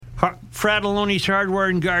Fratelloni's Hardware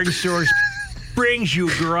and Garden Stores brings you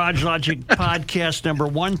Garage Logic podcast number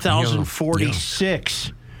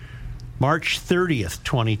 1046. March 30th,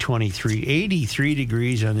 2023. 83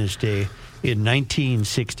 degrees on this day in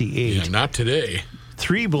 1968. Yeah, not today.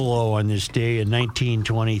 3 below on this day in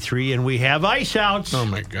 1923, and we have ice outs. Oh,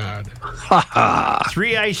 my God.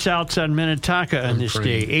 3 ice outs on Minnetonka on this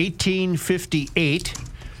day. 1858,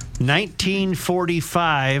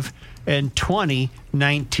 1945, and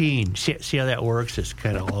 2019. See how that works? It's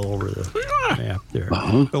kind of all over the map there.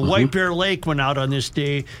 The White Bear Lake went out on this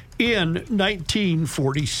day in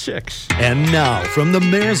 1946. And now, from the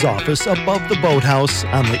mayor's office above the boathouse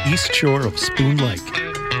on the east shore of Spoon Lake,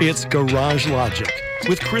 it's Garage Logic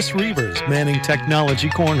with Chris Reavers manning Technology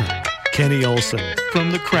Corner, Kenny Olson from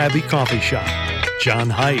the Krabby Coffee Shop, John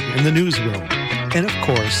Height in the newsroom, and of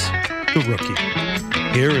course, the Rookie.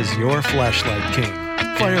 Here is your flashlight king,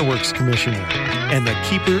 fireworks commissioner, and the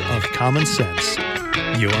keeper of common sense,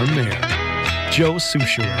 your mayor, Joe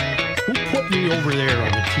Soucheray. Who put me over there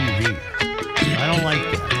on the TV? I don't like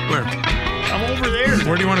that. Where? I'm over there.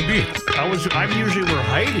 Where do you want to be? I'm usually where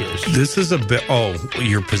Height is. This is a bit. Oh,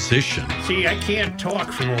 your position. See, I can't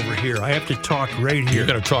talk from over here. I have to talk right here. You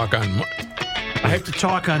got to talk on. I have to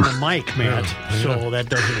talk on the mic, Matt, so that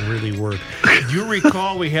doesn't really work. Do you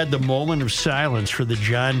recall we had the moment of silence for the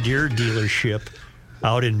John Deere dealership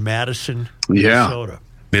out in Madison, Minnesota?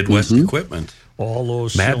 Midwest Equipment. All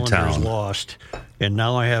those cylinders lost. And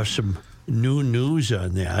now I have some new news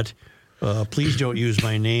on that. Please don't use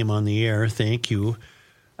my name on the air. Thank you.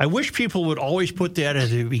 I wish people would always put that at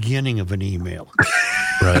the beginning of an email.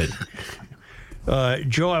 Right.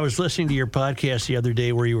 Joe, I was listening to your podcast the other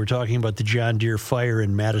day where you were talking about the John Deere fire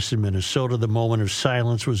in Madison, Minnesota. The moment of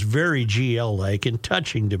silence was very GL-like and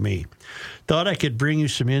touching to me. Thought I could bring you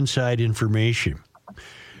some inside information.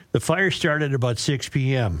 The fire started about 6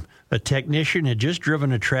 p.m. A technician had just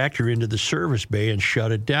driven a tractor into the service bay and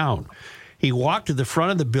shut it down. He walked to the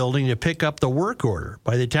front of the building to pick up the work order.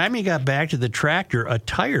 By the time he got back to the tractor, a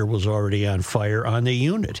tire was already on fire on the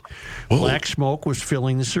unit. Whoa. Black smoke was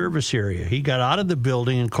filling the service area. He got out of the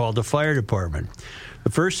building and called the fire department. The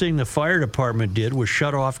first thing the fire department did was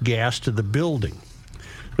shut off gas to the building.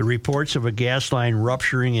 The reports of a gas line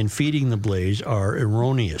rupturing and feeding the blaze are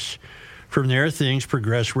erroneous. From there, things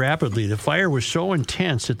progressed rapidly. The fire was so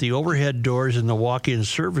intense that the overhead doors and the walk-in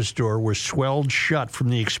service door were swelled shut from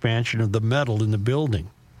the expansion of the metal in the building.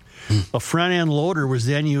 A front-end loader was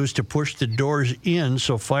then used to push the doors in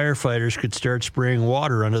so firefighters could start spraying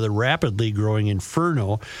water onto the rapidly growing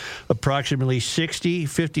inferno. Approximately 60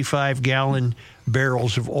 55-gallon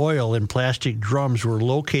barrels of oil in plastic drums were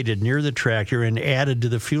located near the tractor and added to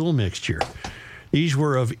the fuel mixture. These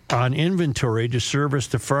were on inventory to service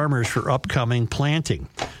the farmers for upcoming planting.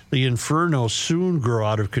 The inferno soon grew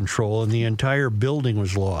out of control, and the entire building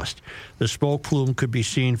was lost. The smoke plume could be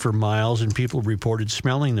seen for miles, and people reported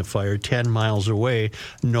smelling the fire 10 miles away.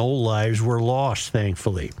 No lives were lost,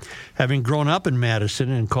 thankfully. Having grown up in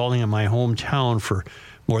Madison and calling it my hometown for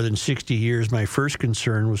more than 60 years, my first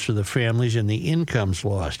concern was for the families and the incomes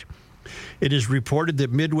lost. It is reported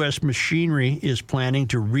that Midwest Machinery is planning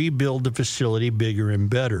to rebuild the facility bigger and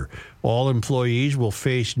better. All employees will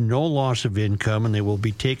face no loss of income, and they will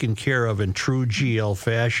be taken care of in true GL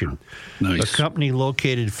fashion. Nice. A company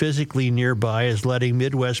located physically nearby is letting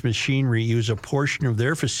Midwest Machinery use a portion of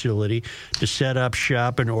their facility to set up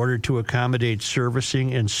shop in order to accommodate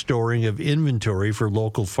servicing and storing of inventory for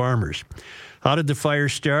local farmers. How did the fire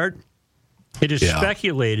start? It is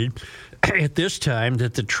speculated at this time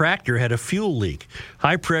that the tractor had a fuel leak.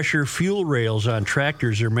 High-pressure fuel rails on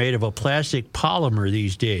tractors are made of a plastic polymer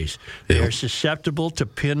these days. They are susceptible to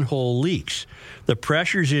pinhole leaks. The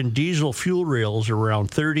pressures in diesel fuel rails are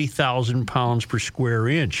around 30,000 pounds per square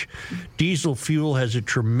inch. Diesel fuel has a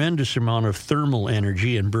tremendous amount of thermal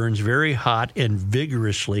energy and burns very hot and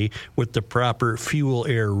vigorously with the proper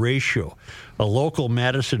fuel-air ratio. A local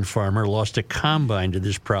Madison farmer lost a combine to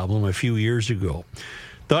this problem a few years ago.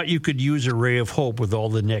 Thought you could use a ray of hope with all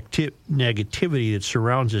the negativity that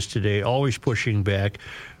surrounds us today, always pushing back.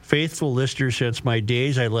 Faithful listener since my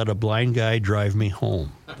days, I let a blind guy drive me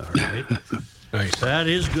home. All right. Nice. That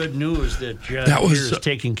is good news that John Deere is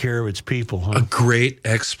taking care of its people. Huh? A great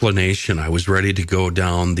explanation. I was ready to go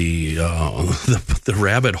down the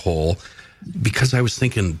rabbit hole because I was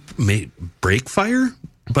thinking, brake fire?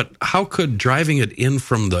 But how could driving it in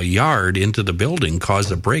from the yard into the building cause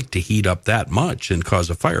a brake to heat up that much and cause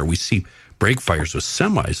a fire? We see brake fires with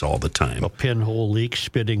semis all the time. A pinhole leak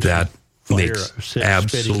spitting that fire, makes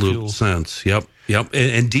absolute sense. Yep.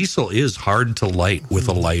 And diesel is hard to light with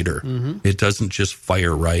a lighter. Mm-hmm. It doesn't just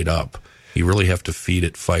fire right up. You really have to feed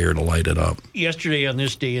it fire to light it up. Yesterday on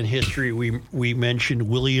This Day in History, we mentioned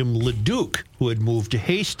William LeDuc, who had moved to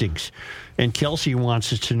Hastings. And Kelsey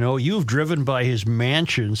wants us to know, you've driven by his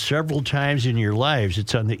mansion several times in your lives.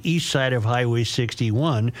 It's on the east side of Highway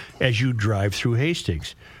 61 as you drive through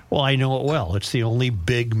Hastings. Well, I know it well. It's the only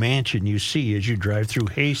big mansion you see as you drive through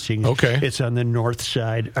Hastings. Okay. It's on the north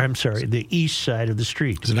side. I'm sorry, the east side of the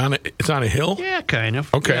street. Is it on it's on a hill? Yeah, kind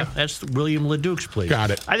of. Okay. Yeah, that's William LeDuc's place.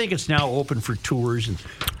 Got it. I think it's now open for tours and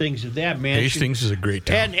things of that mansion. Hastings is a great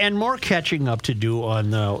town. And more catching up to do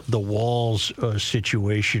on the Walls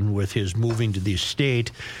situation with his moving to the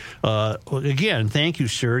estate. Again, thank you,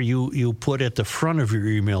 sir. You put at the front of your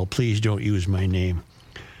email, please don't use my name.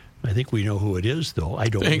 I think we know who it is, though. I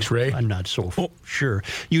don't. Thanks, Ray. I'm not so sure.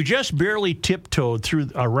 You just barely tiptoed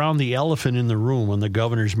around the elephant in the room on the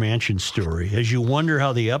governor's mansion story, as you wonder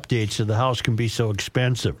how the updates to the house can be so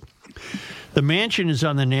expensive. The mansion is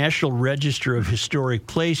on the National Register of Historic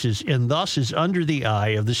Places and thus is under the eye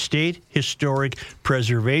of the State Historic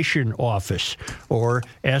Preservation Office, or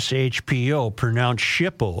SHPO, pronounced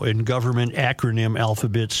SHPO in government acronym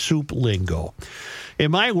alphabet soup lingo. In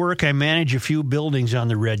my work, I manage a few buildings on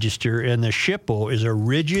the register, and the SHPO is a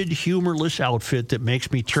rigid, humorless outfit that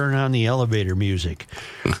makes me turn on the elevator music.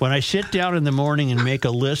 When I sit down in the morning and make a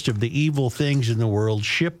list of the evil things in the world,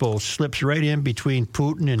 SHPO slips right in between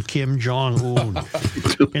Putin and Kim Jong-un.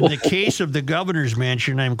 In the case of the governor's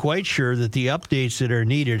mansion, I'm quite sure that the updates that are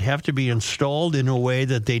needed have to be installed in a way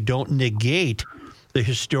that they don't negate the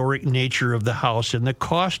historic nature of the house, and the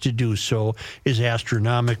cost to do so is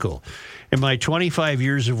astronomical. In my 25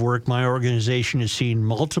 years of work, my organization has seen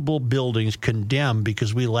multiple buildings condemned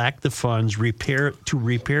because we lack the funds to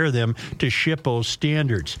repair them to SHPO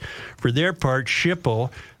standards. For their part, SHPO,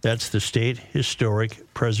 that's the State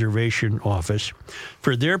Historic Preservation Office,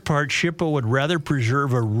 for their part, SHPO would rather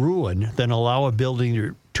preserve a ruin than allow a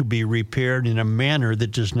building to be repaired in a manner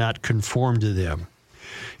that does not conform to them.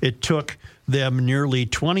 It took them nearly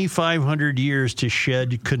 2,500 years to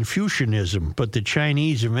shed Confucianism, but the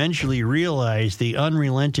Chinese eventually realized the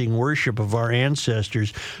unrelenting worship of our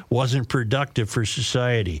ancestors wasn't productive for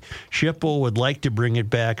society. SHPO would like to bring it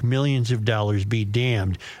back. Millions of dollars be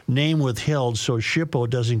damned. Name withheld so SHPO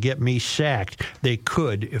doesn't get me sacked. They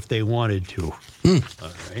could if they wanted to.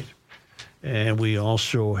 All right. And we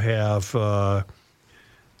also have...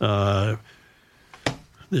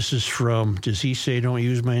 this is from, does he say don't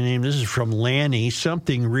use my name? This is from Lanny.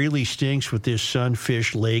 Something really stinks with this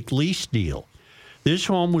Sunfish Lake lease deal. This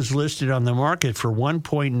home was listed on the market for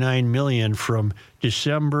 $1.9 million from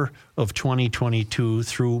December of 2022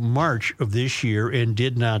 through March of this year and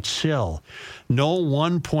did not sell. No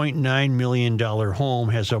 $1.9 million home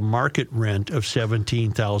has a market rent of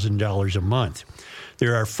 $17,000 a month.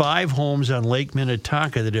 There are 5 homes on Lake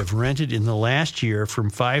Minnetonka that have rented in the last year from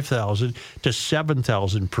 $5,000 to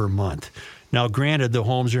 $7,000 per month. Now, granted, the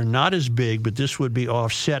homes are not as big, but this would be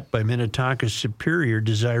offset by Minnetonka's superior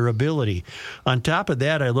desirability. On top of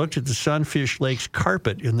that, I looked at the Sunfish Lakes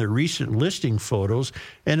carpet in the recent listing photos,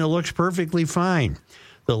 and it looks perfectly fine.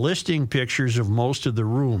 The listing pictures of most of the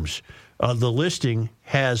rooms. The listing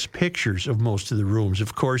has pictures of most of the rooms.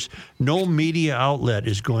 Of course, no media outlet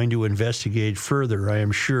is going to investigate further, I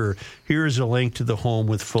am sure. Here is a link to the home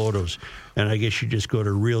with photos. And I guess you just go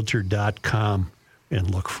to Realtor.com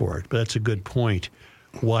and look for it. But that's a good point.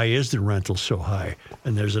 Why is the rental so high?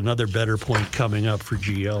 And there's another better point coming up for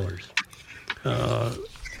GLers.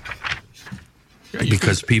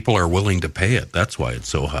 Because people are willing to pay it. That's why it's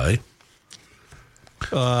so high.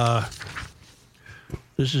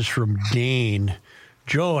 This is from Dane.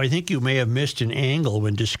 Joe, I think you may have missed an angle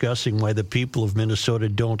when discussing why the people of Minnesota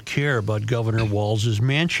don't care about Governor Walz's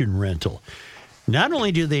mansion rental. Not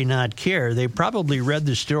only do they not care, they probably read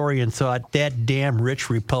the story and thought, that damn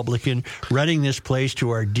rich Republican renting this place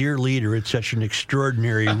to our dear leader at such an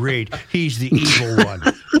extraordinary rate. He's the evil one.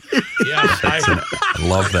 Yes, I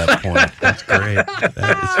love that point. That's great.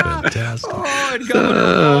 That is fantastic. Oh, and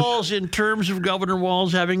Governor Walz, in terms of Governor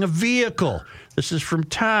Walz having a vehicle. This is from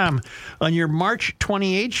Tom. On your March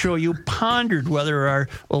 28th show, you pondered whether our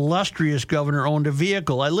illustrious governor owned a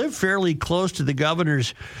vehicle. I live fairly close to the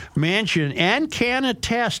governor's mansion and can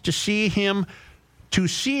attest to seeing him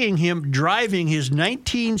driving his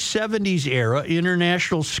 1970s-era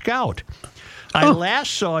International Scout. I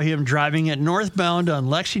last saw him driving it northbound on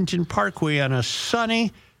Lexington Parkway on a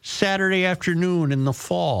sunny Saturday afternoon in the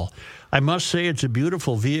fall. I must say it's a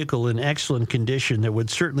beautiful vehicle in excellent condition that would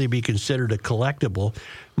certainly be considered a collectible.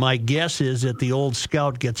 My guess is that the old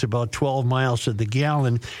Scout gets about 12 miles to the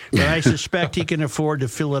gallon, but I suspect he can afford to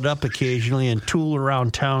fill it up occasionally and tool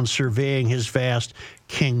around town surveying his vast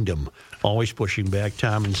kingdom. Always pushing back,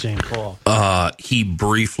 Tom in St. Paul. He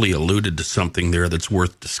briefly alluded to something there that's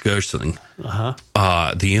worth discussing.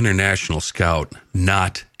 The International Scout,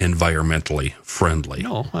 not environmentally friendly.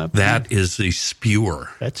 No. That is a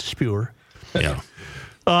spewer. That's a spewer. Yeah.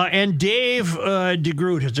 And Dave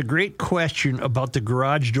DeGroot has a great question about the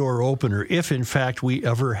garage door opener, if in fact we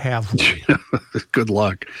ever have one. Good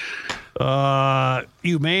luck.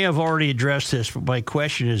 You may have already addressed this, but my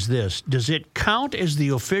question is this. Does it count as the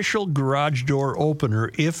official garage door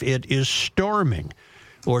opener if it is storming?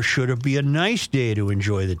 Or should it be a nice day to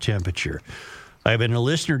enjoy the temperature? I've been a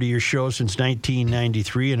listener to your show since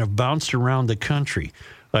 1993 and have bounced around the country.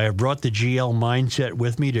 I have brought the GL mindset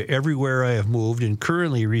with me to everywhere I have moved and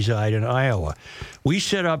currently reside in Iowa. We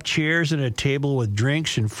set up chairs and a table with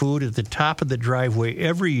drinks and food at the top of the driveway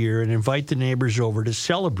every year and invite the neighbors over to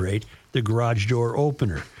celebrate the garage door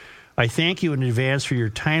opener. I thank you in advance for your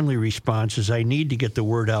timely responses. I need to get the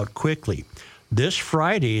word out quickly. This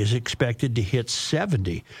Friday is expected to hit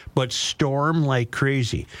 70, but storm like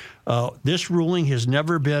crazy. This ruling has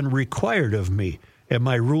never been required of me, and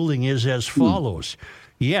my ruling is as follows.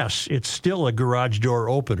 Yes, it's still a garage door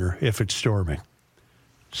opener if it's storming.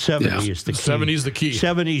 70 is the key. 70 is the key.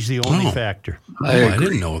 70 is the only factor. I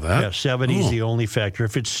didn't know that. Yeah, 70 is the only factor.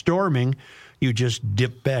 If it's storming, you just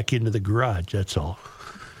dip back into the garage. That's all.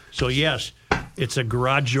 So, yes, it's a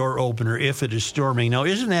garage door opener if it is storming. Now,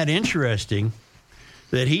 isn't that interesting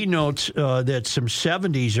that he notes that some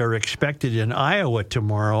 70s are expected in Iowa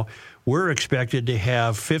tomorrow? We're expected to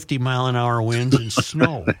have 50-mile-an-hour winds and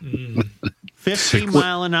snow.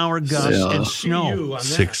 50-mile-an-hour gusts and snow.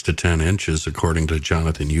 6 to 10 inches, according to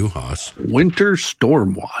Jonathan Uhas. Winter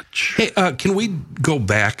storm watch. Hey, can we go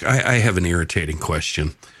back? I have an irritating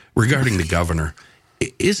question regarding the governor.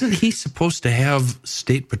 Isn't he supposed to have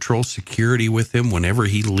State Patrol security with him whenever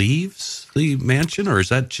he leaves the mansion, or is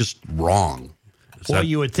that just wrong? Well,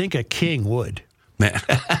 you would think a king would.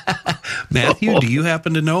 Matthew, do you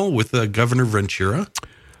happen to know with Governor Ventura?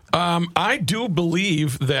 I do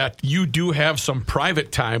believe that you do have some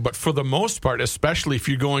private time, but for the most part, especially if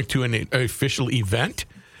you're going to an official event,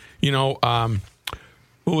 what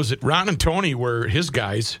was it? Ron and Tony were his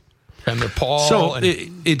guys, and they're Paul. So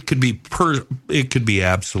it could be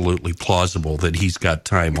absolutely plausible that he's got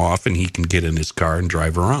time off and he can get in his car and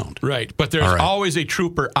drive around. Right, but there's always a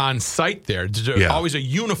trooper on site there. There's always a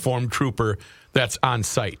uniformed trooper that's on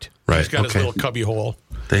site. Right. He's got his little cubby hole.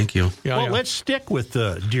 Thank you. Let's stick with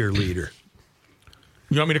the dear leader.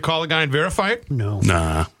 You want me to call the guy and verify it? No.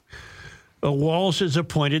 Nah. Walz has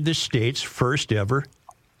appointed the state's first ever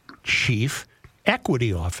chief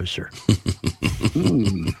equity officer.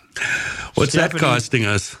 What's that costing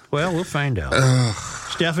us? Well, we'll find out.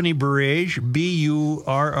 Stephanie Burrage, Burrage,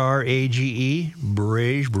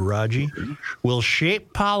 Burrage, will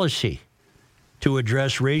shape policy to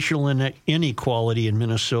address racial inequality in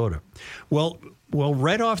Minnesota. Well,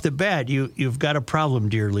 right off the bat, you've got a problem,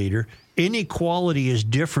 dear leader. Inequality is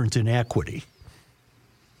different than equity.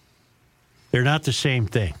 They're not the same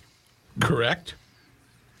thing. Correct.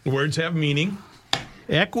 Words have meaning.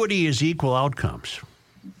 Equity is equal outcomes.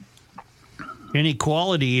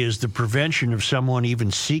 Inequality is the prevention of someone even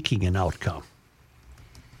seeking an outcome.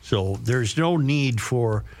 So there's no need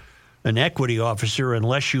for an equity officer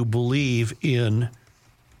unless you believe in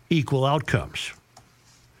equal outcomes.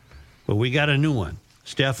 But we got a new one,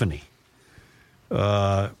 Stephanie.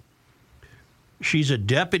 She's a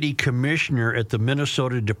deputy commissioner at the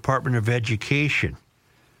Minnesota Department of Education,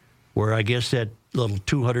 where I guess that little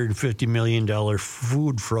 $250 million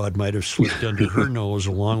food fraud might have slipped under her nose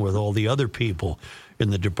along with all the other people in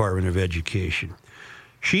the Department of Education.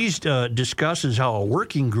 She discusses how a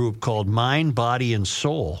working group called Mind, Body, and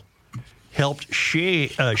Soul helped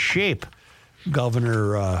shape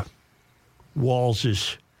Governor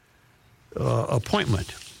Walz's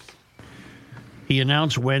appointment. He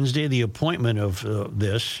announced Wednesday the appointment of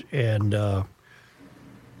this, and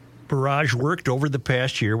Burrage worked over the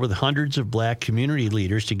past year with hundreds of black community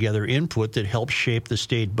leaders to gather input that helped shape the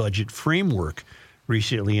state budget framework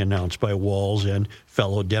recently announced by Walz and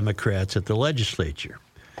fellow Democrats at the legislature.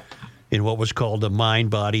 In what was called the Mind,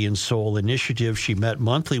 Body, and Soul initiative, she met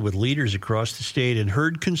monthly with leaders across the state and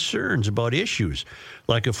heard concerns about issues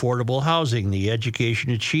like affordable housing, the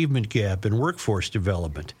education achievement gap, and workforce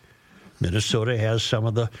development. Minnesota has some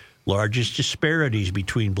of the largest disparities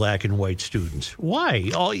between black and white students.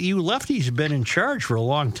 Why? All you lefties have been in charge for a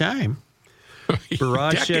long time.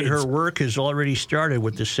 Burrage said her work has already started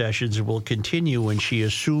with the sessions and will continue when she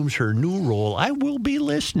assumes her new role. I will be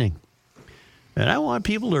listening. And I want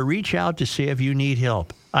people to reach out to say if you need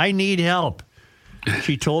help. I need help.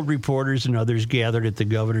 She told reporters and others gathered at the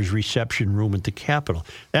governor's reception room at the Capitol.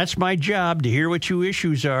 That's my job, to hear what your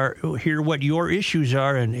issues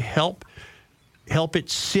are, and help it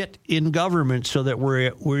sit in government so that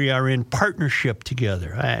we are in partnership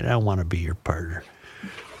together. I don't want to be your partner.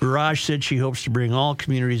 Barrage said she hopes to bring all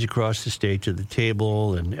communities across the state to the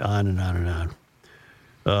table, and on and on and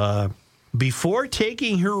on. Before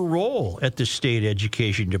taking her role at the state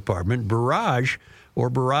education department, Barrage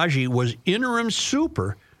was interim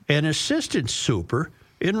super and assistant super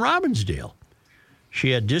in Robbinsdale.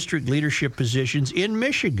 She had district leadership positions in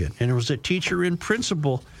Michigan and was a teacher and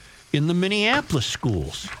principal in the Minneapolis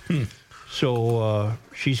schools. So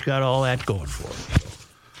she's got all that going for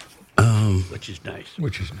her, which is nice.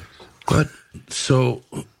 But so,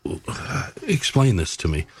 explain this to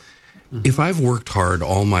me. Mm-hmm. If I've worked hard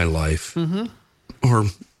all my life, or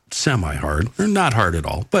semi-hard, or not hard at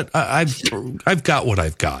all, but I've got what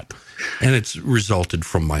I've got, and it's resulted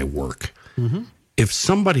from my work. Mm-hmm. If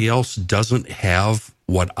somebody else doesn't have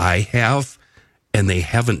what I have, and they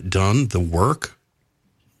haven't done the work,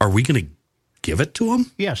 are we going to give it to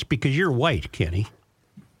them? Yes, because you're white, Kenny.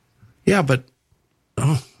 Yeah, but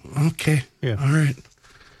okay, yeah, all right,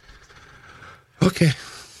 okay.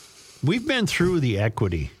 We've been through the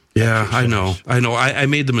equity. Yeah, I know. I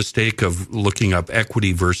made the mistake of looking up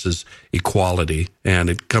equity versus equality, and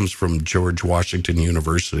it comes from George Washington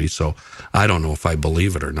University, so I don't know if I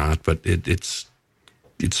believe it or not, but it's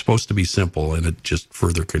supposed to be simple, and it just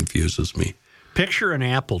further confuses me. Picture an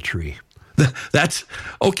apple tree. That's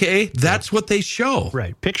okay. That's what they show.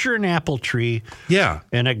 Right. Picture an apple tree. Yeah.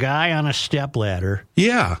 And a guy on a stepladder.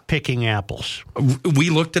 Yeah. Picking apples. We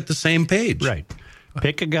looked at the same page. Right.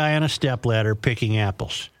 Pick a guy on a stepladder picking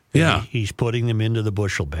apples. Yeah. He's putting them into the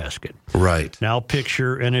bushel basket. Right. Now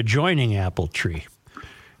picture an adjoining apple tree.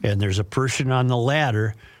 And there's a person on the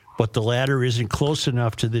ladder, but the ladder isn't close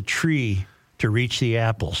enough to the tree to reach the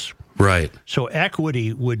apples. Right. So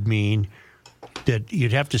equity would mean that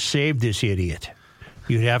you'd have to save this idiot.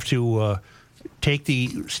 You'd have to take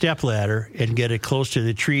the stepladder and get it close to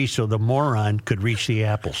the tree so the moron could reach the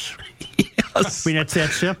apples. Yes. I mean, it's that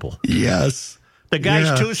simple. Yes. The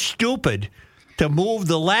guy's too stupid to move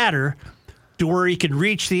the ladder to where he can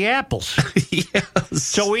reach the apples. Yes.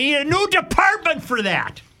 So we need a new department for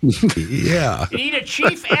that. Yeah. You need a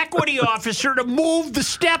chief equity officer to move the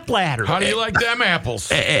stepladder. How do you like them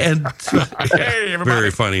apples? And Hey, everybody. very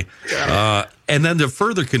funny. And then to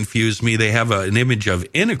further confuse me, they have an image of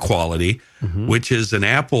inequality, which is an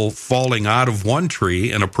apple falling out of one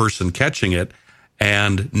tree and a person catching it,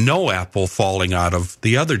 and no apple falling out of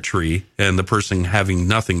the other tree and the person having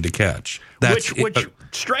nothing to catch. Which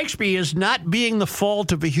strikes me as not being the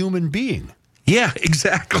fault of a human being. Yeah,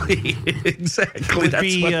 exactly. Exactly. Would That's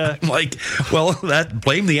be, what I'm like, well,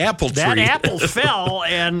 blame the apple tree. That apple fell,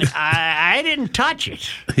 and I didn't touch it.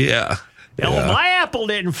 Yeah. Well, my apple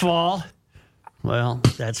didn't fall. Well,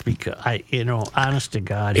 that's because honest to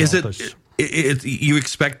God, Is help it, us. you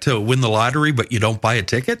expect to win the lottery, but you don't buy a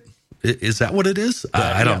ticket? Is that what it is?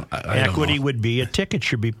 I don't Equity know. would be a ticket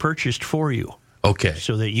should be purchased for you. Okay.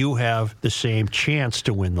 So that you have the same chance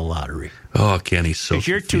to win the lottery. Oh, Kenny's so Because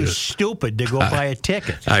you're too confused. stupid to go buy a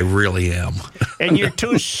ticket. I really am. And you're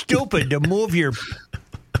too stupid to move your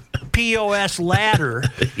POS ladder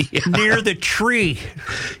near the tree.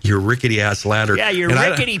 Your rickety-ass ladder. Yeah, your And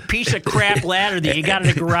rickety piece of crap ladder that you got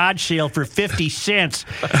at a garage sale for 50 cents.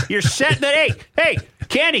 You're setting it. Hey,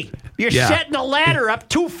 Kenny, you're setting the ladder up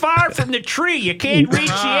too far from the tree. You can't reach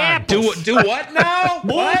the apples. Do what now?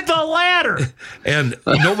 Move the ladder. And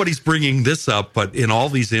nobody's bringing this up, but in all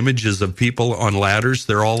these images of people on ladders,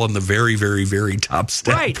 they're all on the very, very, very top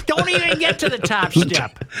step. Right. Don't even get to the top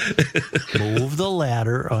step. Move the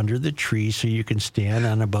ladder under the tree so you can stand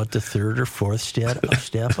on about the third or fourth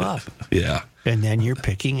step up. Yeah. And then you're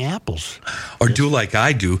picking apples. Or do like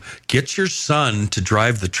I do. Get your son to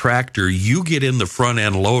drive the tractor. You get in the front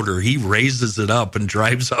end loader. He raises it up and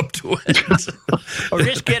drives up to it. Or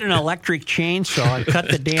just get an electric chainsaw and cut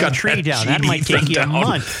the damn tree down. That might take you a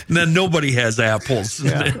month. And then nobody has apples.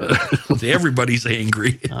 Yeah. Everybody's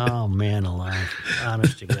angry. Oh, man alive.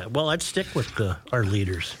 Honest to God. Well, let's stick with our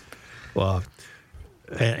leaders. Well,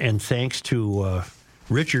 and thanks to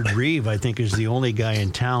Richard Reeve, I think, is the only guy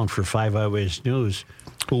in town for 5 Eyewitness News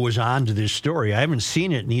who was on to this story. I haven't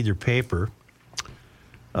seen it in either paper.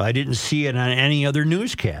 I didn't see it on any other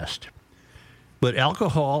newscast. But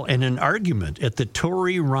alcohol and an argument at the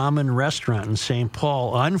Tori Ramen restaurant in St.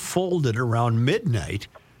 Paul unfolded around midnight,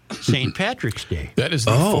 St. Patrick's Day. That is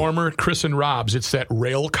the former Chris and Rob's. It's that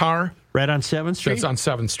rail car. Right on 7th Street? That's on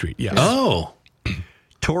 7th Street, yes. Oh.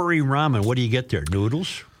 Tori Ramen, what do you get there?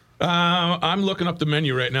 Noodles? I'm looking up the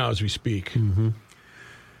menu right now as we speak.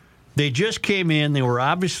 They just came in. They were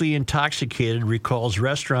obviously intoxicated, recalls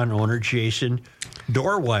restaurant owner Jason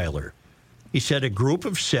Dorweiler. He said a group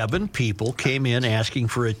of 7 people came in asking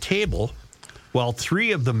for a table while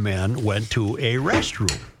 3 of the men went to a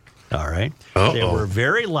restroom. All right. Uh-oh. They were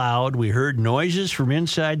very loud. We heard noises from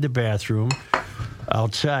inside the bathroom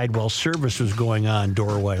outside while service was going on,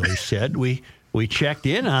 Dorweiler said. We checked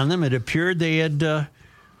in on them. It appeared they had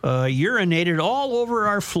urinated all over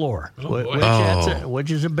our floor,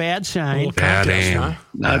 which is a bad sign. Bad aim.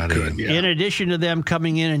 Not good. Yeah. In addition to them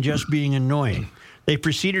coming in and just being annoying. They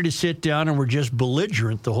proceeded to sit down and were just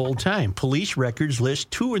belligerent the whole time. Police records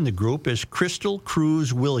list 2 in the group as Crystal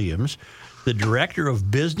Cruz Williams, the director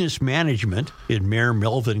of business management in Mayor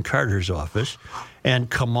Melvin Carter's office,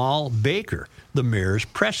 and Kamal Baker, the mayor's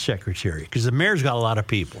press secretary, because the mayor's got a lot of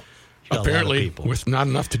people. Apparently, with not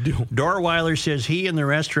enough to do. Dorweiler says he and the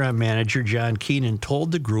restaurant manager, John Keenan,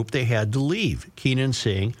 told the group they had to leave. Keenan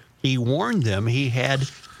saying he warned them he had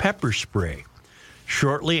pepper spray.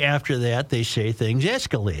 Shortly after that, they say things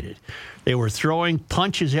escalated. They were throwing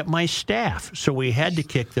punches at my staff, so we had to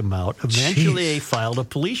kick them out. Eventually, they filed a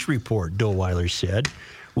police report, Dorweiler said.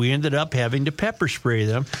 We ended up having to pepper spray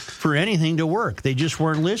them for anything to work. They just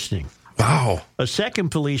weren't listening. Wow. A second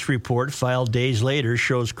police report filed days later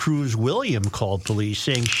shows Cruz William called police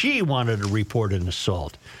saying she wanted to report an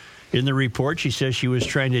assault. In the report, she says she was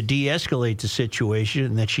trying to de-escalate the situation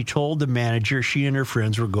and that she told the manager she and her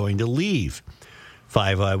friends were going to leave.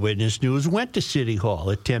 5 Eyewitness News went to City Hall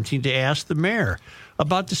attempting to ask the mayor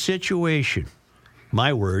about the situation.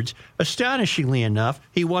 My words, astonishingly enough,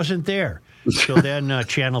 he wasn't there. So then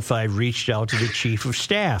Channel 5 reached out to the chief of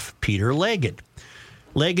staff, Peter Leggett.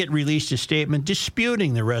 Leggett released a statement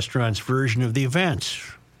disputing the restaurant's version of the events,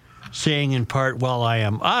 saying in part, while I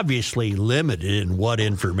am obviously limited in what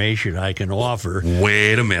information I can offer.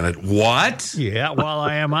 Wait a minute. What? Yeah, while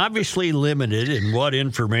I am obviously limited in what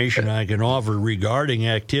information I can offer regarding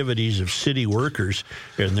activities of city workers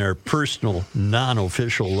and their personal,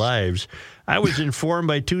 non-official lives, I was informed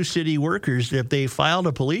by 2 city workers that they filed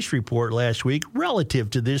a police report last week relative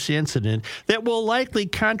to this incident that will likely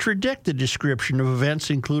contradict the description of events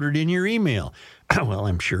included in your email. Well,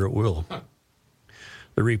 I'm sure it will.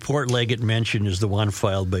 The report Leggett mentioned is the one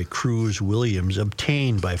filed by Cruz Williams,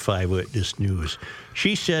 obtained by 5 Eyewitness News.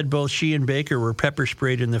 She said both she and Baker were pepper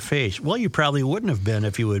sprayed in the face. Well, you probably wouldn't have been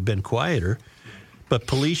if you had been quieter. But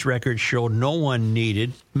police records show no one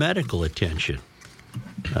needed medical attention.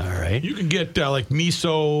 All right. You can get like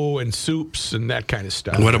miso and soups and that kind of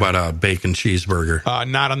stuff. What about a bacon cheeseburger?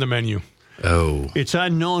 Not on the menu. Oh. It's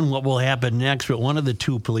unknown what will happen next, but one of the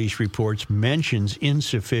 2 police reports mentions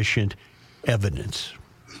insufficient evidence.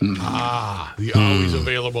 The always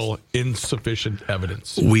available insufficient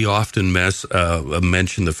evidence. We often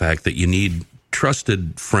mention the fact that you need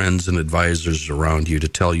trusted friends and advisors around you to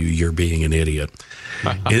tell you you're being an idiot.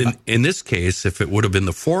 In this case, if it would have been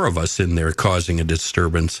the 4 of us in there causing a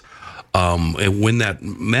disturbance, and when that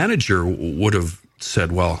manager would have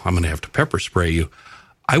said, well, I'm going to have to pepper spray you,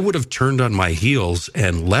 I would have turned on my heels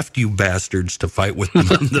and left you bastards to fight with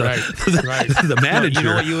the manager. You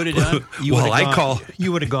know what you would have done?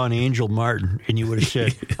 You would have gone Angel Martin, and you would have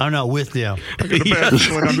said, I'm not with them. I got a bad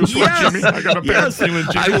feeling on this one, Jimmy. I got a bad feeling,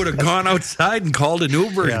 Jimmy. I would have gone outside and called an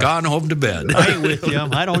Uber and gone home to bed. I ain't with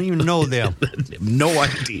them. I don't even know them. No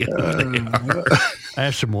idea who they are. I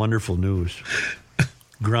have some wonderful news.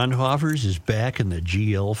 Grundhofer's is back in the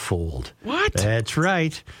GL fold. What? That's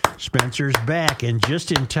right. Spencer's back, and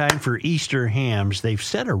just in time for Easter hams. They've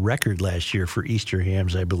set a record last year for Easter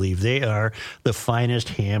hams, I believe. They are the finest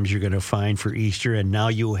hams you're going to find for Easter, and now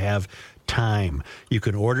you have time. You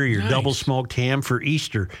can order your double smoked ham for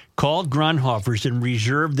Easter. Call Grundhofer's and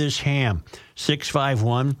reserve this ham.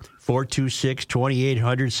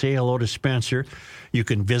 651-426-2800. Say hello to Spencer. You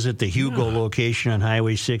can visit the Hugo location on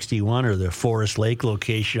Highway 61 or the Forest Lake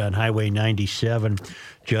location on Highway 97,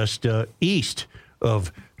 just east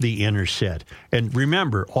of the Interset. And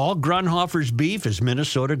remember, all Grundhofer's beef is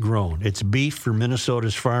Minnesota grown. It's beef for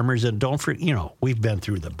Minnesota's farmers. And don't forget, we've been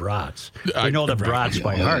through the brats. We know the brats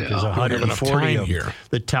by heart. There's 140 of them.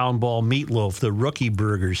 The Town Ball meatloaf, the rookie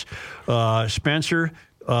burgers. Spencer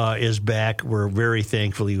is back. We're very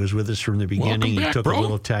thankful he was with us from the beginning. He took a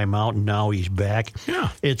little time out, and now he's back. Yeah.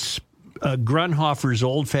 It's Grundhofer's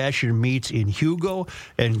Old Fashioned Meats in Hugo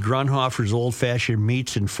and Grundhofer's Old Fashioned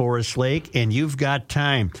Meats in Forest Lake, and you've got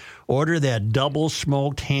time. Order that double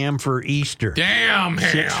smoked ham for Easter. Damn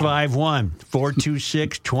ham.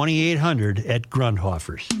 651-426-2800 at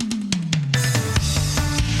Grundhofer's.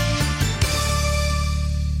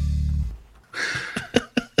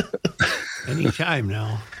 Anytime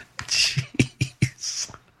now.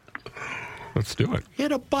 Jeez. Let's do it.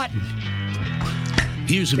 Hit a button.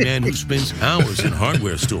 Here's a man who spends hours in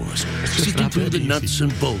hardware stores sifting through the nuts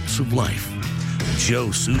and bolts of life. Joe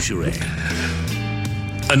Souchere.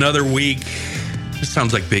 Another week. This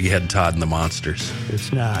sounds like Big Head Todd and the Monsters.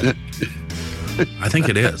 It's not. I think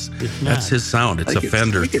it is. It's That's not. his sound. It's I think it's-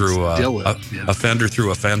 offender I think it's through Dylan, yeah. offender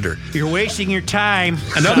through offender. You're wasting your time.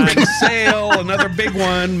 Another big sale, another big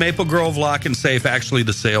one. Maple Grove Lock and Safe. Actually,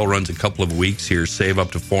 the sale runs a couple of weeks here. Save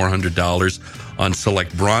up to $400 on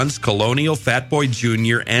select Bronze, Colonial, Fat Boy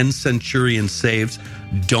Jr., and Centurion safes.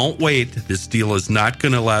 Don't wait. This deal is not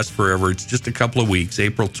going to last forever. It's just a couple of weeks.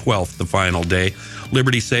 April 12th, the final day.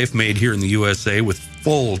 Liberty Safe, made here in the USA with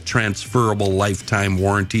full transferable lifetime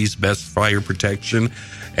warranties, best fire protection.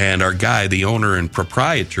 And our guy, the owner and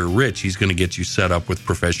proprietor, Rich, he's going to get you set up with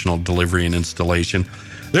professional delivery and installation.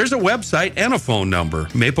 There's a website and a phone number,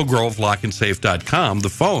 maplegrovelockandsafe.com. The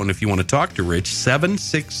phone, if you want to talk to Rich,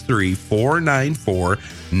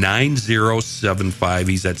 763-494-9075.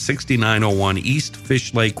 He's at 6901 East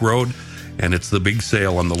Fish Lake Road, and it's the big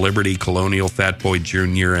sale on the Liberty, Colonial, Fat Boy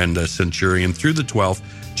Jr., and Centurion through the 12th.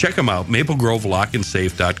 Check them out,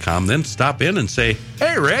 maplegrovelockandsafe.com. Then stop in and say,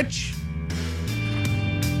 hey, Rich.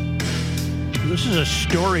 This is a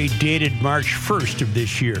story dated March 1st of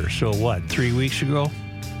this year. So what, 3 weeks ago?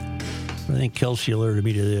 I think Kelsey alerted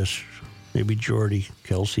me to this. Maybe Jordy,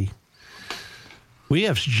 Kelsey. We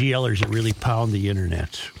have GLers that really pound the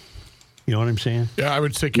internet. You know what I'm saying? Yeah, I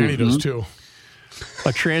would say Kenny does too.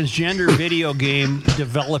 A transgender video game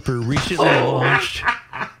developer recently launched.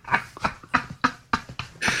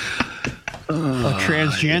 A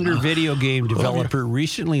transgender video game developer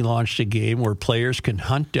recently launched a game where players can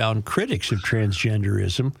hunt down critics of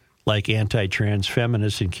transgenderism, like anti-trans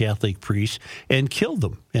feminists and Catholic priests, and kill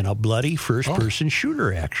them in a bloody first-person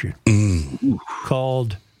shooter action.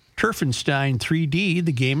 Called Turfenstein 3D,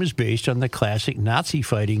 the game is based on the classic Nazi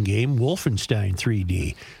fighting game Wolfenstein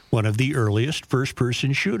 3D, one of the earliest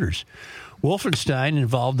first-person shooters. Wolfenstein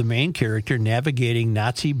involved the main character navigating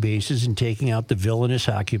Nazi bases and taking out the villainous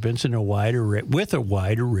occupants with a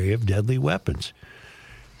wide array of deadly weapons.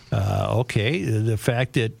 The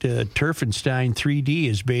fact that Turfenstein 3D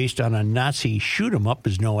is based on a Nazi shoot-'em-up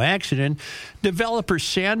is no accident. Developer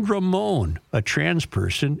Sandra Mohn, a trans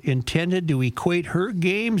person, intended to equate her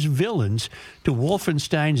game's villains to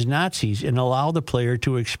Wolfenstein's Nazis and allow the player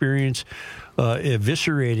to experience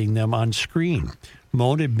eviscerating them on screen.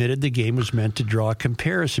 Mohn admitted the game was meant to draw a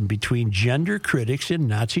comparison between gender critics in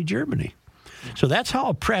Nazi Germany. So that's how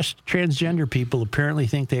oppressed transgender people apparently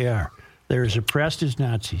think they are. They're as oppressed as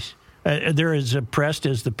Nazis. They're as oppressed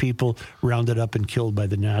as the people rounded up and killed by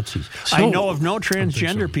the Nazis. I know of no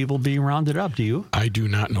transgender people being rounded up. Do you? I do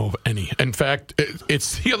not know of any. In fact,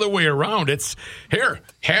 it's the other way around. It's, here,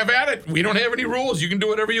 have at it. We don't have any rules. You can do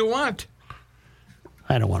whatever you want.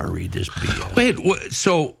 I don't want to read this BS. Wait,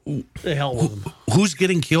 so The hell with them. who's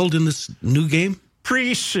getting killed in this new game?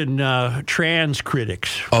 Priests and trans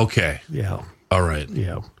critics. Okay. Yeah, All right.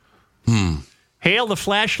 yeah. Hail the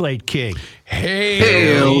Flashlight King.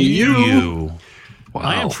 Hail you. Wow.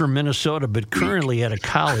 I am from Minnesota, but currently in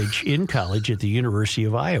college at the University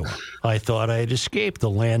of Iowa. I thought I had escaped the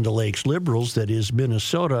Land O'Lakes liberals that is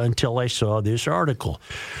Minnesota until I saw this article.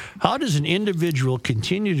 How does an individual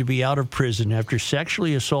continue to be out of prison after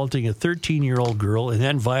sexually assaulting a 13-year-old girl and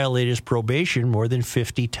then violate his probation more than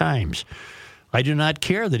 50 times? I do not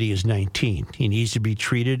care that he is 19. He needs to be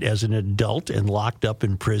treated as an adult and locked up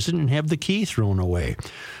in prison and have the key thrown away.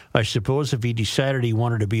 I suppose if he decided he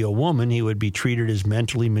wanted to be a woman, he would be treated as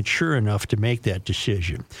mentally mature enough to make that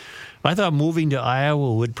decision. I thought moving to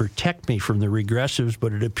Iowa would protect me from the regressives,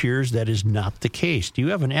 but it appears that is not the case. Do you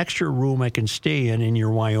have an extra room I can stay in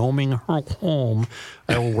your Wyoming home?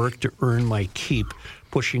 I will work to earn my keep.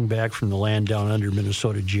 Pushing back from the land down under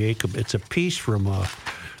Minnesota, Jacob. It's a piece from a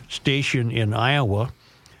station in Iowa.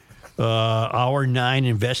 Our 9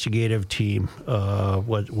 investigative team.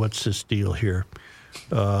 What's this deal here?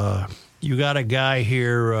 You got a guy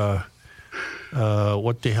here.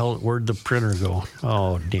 What the hell? Where'd the printer go?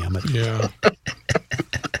 Oh, damn it! Yeah.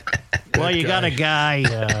 Well, you got a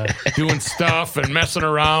guy. Doing stuff and messing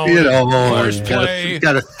around. You know, horseplay.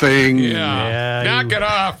 got a thing. Yeah. Knock it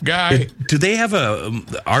off, guy. Do they have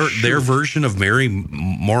their version of Mary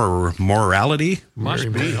Morality?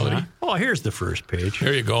 Must be. Morality. Huh? Oh, here's the first page.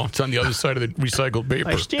 There you go. It's on the other side of the recycled paper.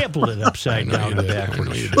 I stapled it upside down the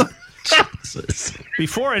backwards. Jesus.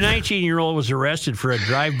 Before a 19-year-old was arrested for a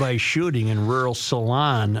drive-by shooting in rural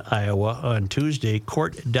Salon, Iowa on Tuesday,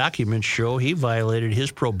 court documents show he violated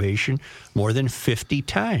his probation more than 50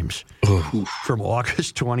 times from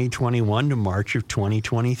August 2021 to March of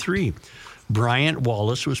 2023. Bryant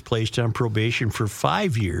Wallace was placed on probation for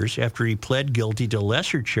 5 years after he pled guilty to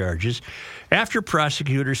lesser charges after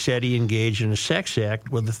prosecutors said he engaged in a sex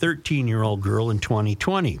act with a 13-year-old girl in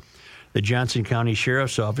 2020. The Johnson County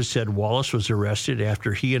Sheriff's Office said Wallace was arrested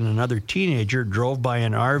after he and another teenager drove by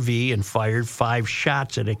an RV and fired 5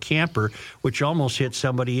 shots at a camper, which almost hit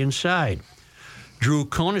somebody inside. Drew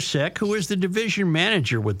Konasek, who is the division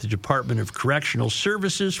manager with the Department of Correctional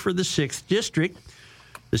Services for the 6th District,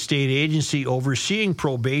 the state agency overseeing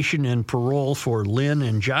probation and parole for Lynn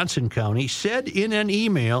and Johnson County, said in an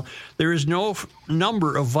email there is no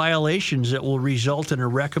number of violations that will result in a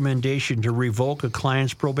recommendation to revoke a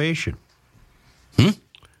client's probation.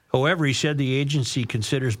 However, he said the agency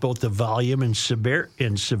considers both the volume and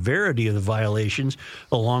severity of the violations,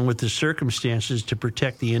 along with the circumstances, to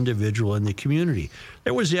protect the individual and the community.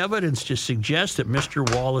 There was evidence to suggest that Mr.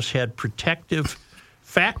 Wallace had protective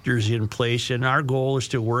factors in place, and our goal is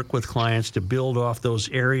to work with clients to build off those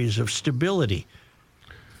areas of stability,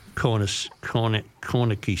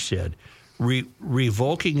 Konecki said.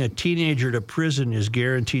 Revoking a teenager to prison is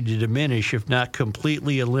guaranteed to diminish, if not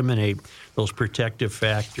completely eliminate, those protective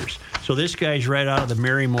factors. So this guy's right out of the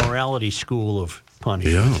Mary Morality School of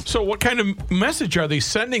punishment. Yeah. So what kind of message are they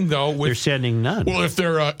sending, though? They're sending none. Well,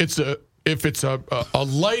 if it's a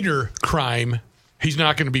lighter crime, he's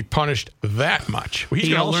not going to be punished that much. Well, he's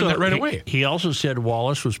going to learn that right away. He also said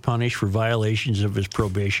Wallace was punished for violations of his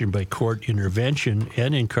probation by court intervention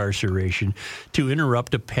and incarceration to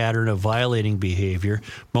interrupt a pattern of violating behavior.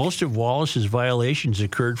 Most of Wallace's violations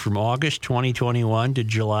occurred from August 2021 to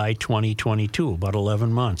July 2022, about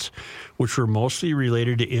 11 months, which were mostly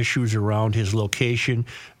related to issues around his location,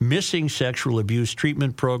 missing sexual abuse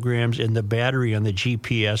treatment programs, and the battery on the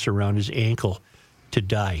GPS around his ankle to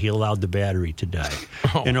die. He allowed the battery to die.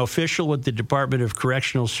 An official with the Department of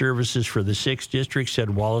Correctional Services for the 6th District said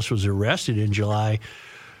Wallace was arrested in July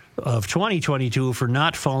of 2022 for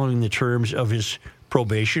not following the terms of his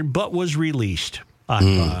probation, but was released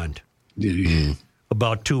on bond.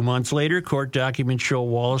 About 2 months later, court documents show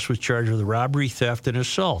Wallace was charged with robbery, theft, and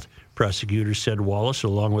assault. Prosecutors said Wallace,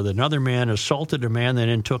 along with another man, assaulted a man that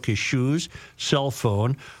then took his shoes, cell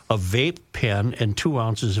phone, a vape pen, and 2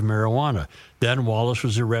 ounces of marijuana. Then Wallace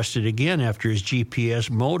was arrested again after his GPS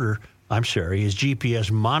monitor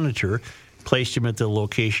placed him at the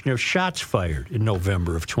location of shots fired in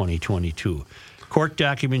November of 2022. Court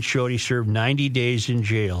documents showed he served 90 days in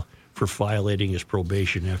jail for violating his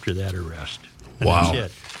probation after that arrest. And Wow.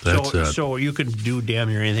 That's it. So you can do damn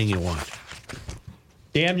near anything you want.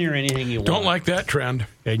 Damn near anything you want. Don't like that trend.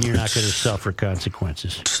 And you're not going to suffer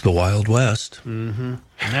consequences. It's the Wild West. And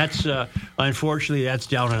that's, unfortunately, that's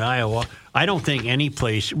down in Iowa. I don't think any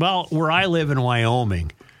place, well, where I live in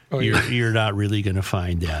Wyoming, you're not really going to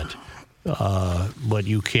find that. But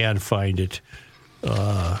you can find it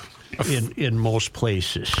in most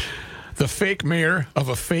places. The fake mayor of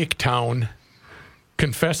a fake town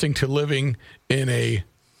confessing to living in a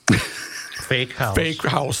fake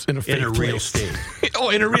house in a fake real place. state.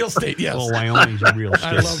 In a real state, yes. Well, Wyoming's a real state.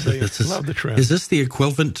 I love the trend. Is this the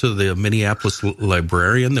equivalent to the Minneapolis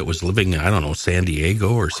librarian that was living, I don't know, San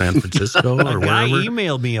Diego or San Francisco or A guy wherever?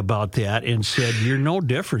 emailed me about that and said, you're no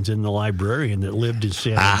different than the librarian that lived in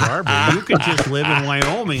Santa Barbara. You could just live in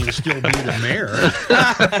Wyoming and still be the mayor.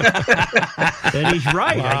 And he's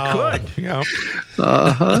right. Wow. I could.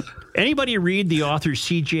 Yeah. Anybody read the author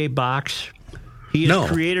C.J. Box? He has No.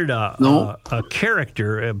 created a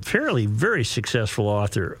character, a very successful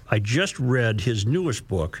author. I just read his newest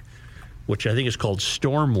book, which I think is called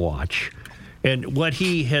Stormwatch. And what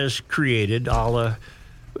he has created, a la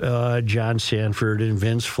John Sanford and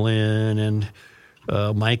Vince Flynn and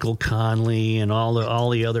Michael Conley and all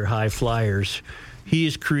the other high flyers, he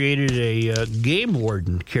has created a game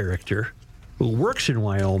warden character who works in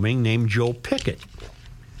Wyoming named Joe Pickett.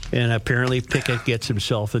 And apparently Pickett gets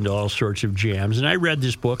himself into all sorts of jams. And I read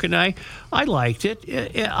this book, and I liked it.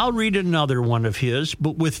 I'll read another one of his,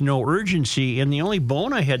 but with no urgency. And the only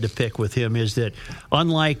bone I had to pick with him is that,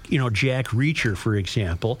 unlike Jack Reacher, for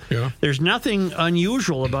example, there's nothing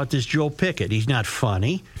unusual about this Joe Pickett. He's not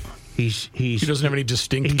funny. He doesn't have any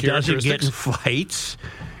distinct He doesn't characteristics. get in fights.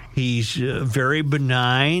 He's very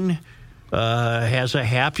benign. Has a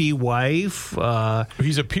happy wife.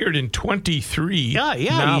 He's appeared in 23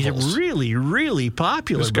 novels. He's really, really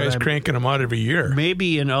popular. This guy's cranking them out every year.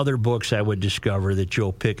 Maybe in other books I would discover that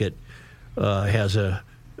Joe Pickett has a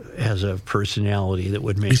has a personality that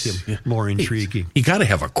would make him more intriguing. You got to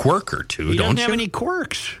have a quirk or two, He don't doesn't you? have any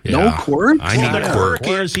quirks. No quirks? I need The a quirk.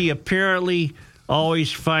 quirk is he apparently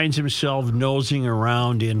always finds himself nosing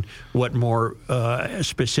around in what more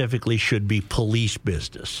specifically should be police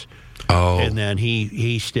business. Oh, And then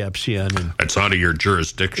he steps in and it's out of your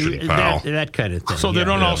jurisdiction, pal. that kind of thing. So they yeah.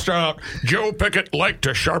 don't all start out, Joe Pickett liked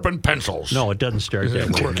to sharpen pencils. No, it doesn't start that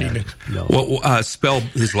way. Quirky. man. No. Well, spell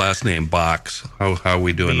his last name, Box. How are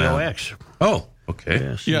we doing that? BOX. Oh, okay.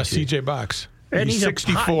 Yeah, CJ Box. And he's he's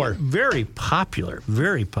 64. very popular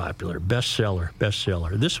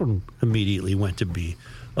bestseller. This one immediately went to be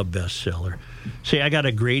a bestseller. See, I got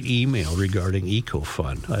a great email regarding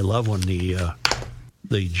EcoFund. I love when the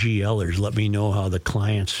GLers let me know how the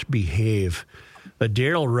clients behave.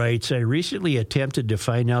 Daryl writes, I recently attempted to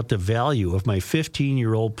find out the value of my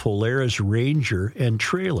 15-year-old Polaris Ranger and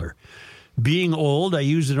trailer. Being old, I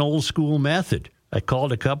used an old school method. I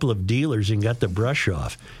called a couple of dealers and got the brush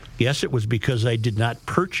off. Guess it was because I did not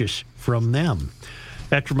purchase from them.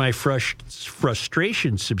 After my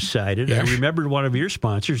frustration subsided, I remembered one of your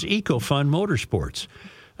sponsors, EcoFund Motorsports.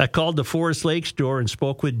 I called the Forest Lake store and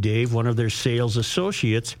spoke with Dave, one of their sales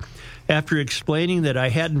associates. After explaining that I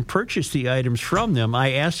hadn't purchased the items from them,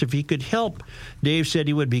 I asked if he could help. Dave said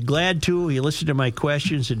he would be glad to. He listened to my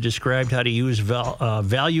questions and described how to use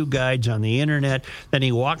value guides on the internet. Then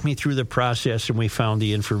he walked me through the process, and we found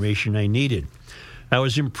the information I needed. I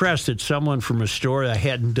was impressed that someone from a store I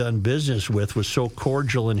hadn't done business with was so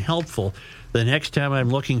cordial and helpful. The next time I'm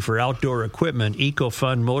looking for outdoor equipment,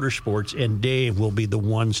 EcoFund Motorsports and Dave will be the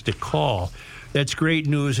ones to call. That's great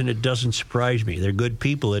news, and it doesn't surprise me. They're good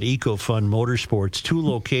people at EcoFund Motorsports. 2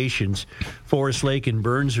 locations, Forest Lake and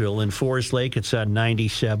Burnsville. In Forest Lake, it's on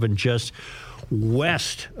 97, just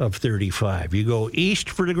west of 35. You go east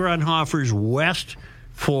for the Grunhoffers, west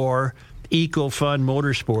for EcoFund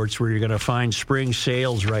Motorsports, where you're going to find spring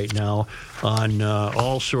sales right now on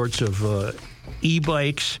all sorts of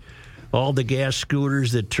e-bikes, all the gas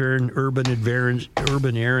scooters that turn urban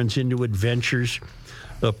errands into adventures,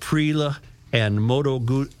 Aprilia and Moto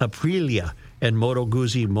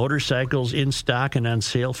Guzzi motorcycles in stock and on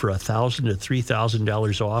sale for $1,000 to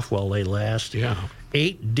 $3,000 off while they last. Yeah.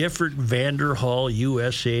 8 different Vanderhall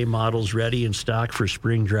USA models ready in stock for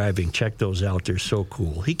spring driving. Check those out. They're so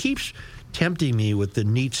cool. He keeps tempting me with the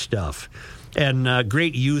neat stuff. And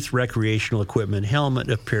great youth recreational equipment,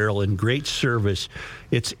 helmet apparel, and great service.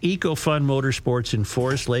 It's EcoFund Motorsports in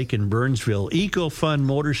Forest Lake and Burnsville.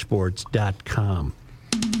 EcoFundMotorsports.com.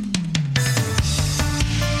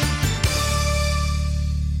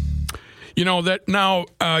 You know that now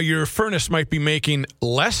your furnace might be making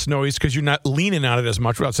less noise because you're not leaning on it as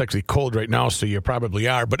much. Well, it's actually cold right now, so you probably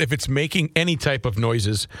are. But if it's making any type of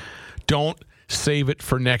noises, don't save it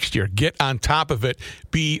for next year. Get on top of it.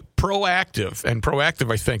 Be proactive. And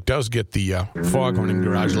proactive, I think, does get the foghorn in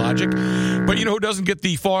Garage Logic. But you know who doesn't get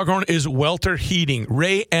the foghorn is Welter Heating.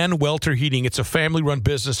 Ray and Welter Heating. It's a family-run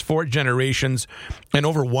business, 4 generations, and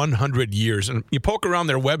over 100 years. And you poke around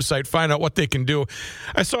their website, find out what they can do.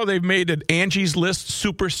 I saw they've made an Angie's List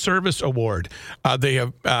Super Service Award. They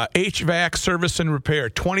have HVAC service and repair,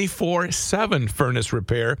 24/7 furnace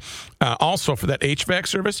repair. Also, for that HVAC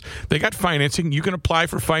service, they got financing. You can apply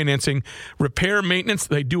for financing. Repair, maintenance,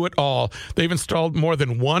 they do it all. They've installed more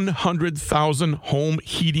than 100,000 home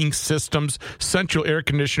heating systems, central air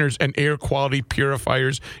conditioners, and air quality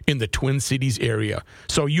purifiers in the Twin Cities area.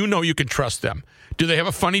 So you know you can trust them. Do they have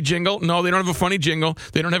a funny jingle? No, they don't have a funny jingle.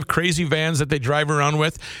 They don't have crazy vans that they drive around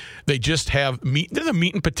with. They just have meat. They're the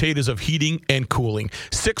meat and potatoes of heating and cooling.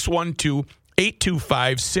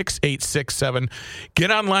 612-825-6867.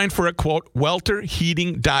 Get online for a quote,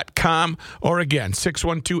 welterheating.com, or again,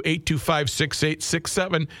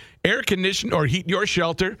 612-825-6867. Air condition or heat your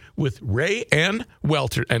shelter with Ray and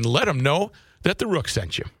Welter, and let them know that the Rook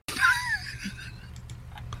sent you.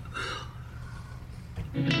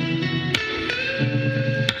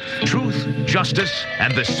 Truth, justice,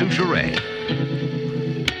 and the Souchere.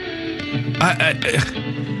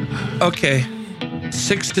 Okay.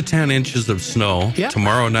 6 to 10 inches of snow Yep.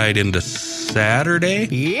 tomorrow night into Saturday.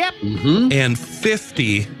 Yep. And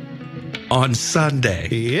 50 on Sunday.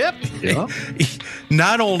 Yep.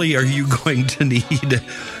 Not only are you going to need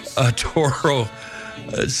a Toro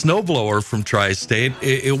snowblower from Tri-State,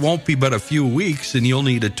 it won't be but a few weeks, and you'll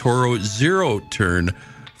need a Toro Zero Turn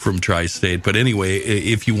from Tri-State. But anyway,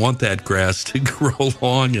 if you want that grass to grow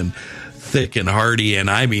long and thick and hardy, and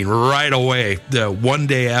I mean right away, one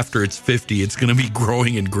day after it's 50, it's going to be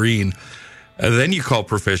growing and green. Then you call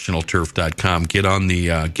professionalturf.com. Get on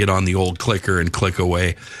the old clicker and click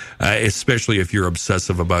away. Especially if you're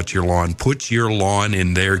obsessive about your lawn, put your lawn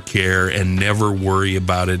in their care and never worry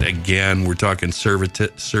about it again. We're talking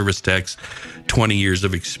service techs, 20 years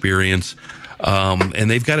of experience.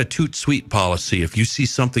 And they've got a toot sweet policy. If you see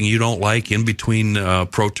something you don't like in between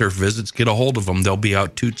ProTurf visits, get a hold of them. They'll be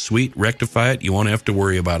out toot sweet, rectify it. You won't have to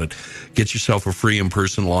worry about it. Get yourself a free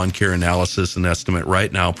in-person lawn care analysis and estimate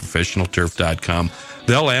right now, professionalturf.com.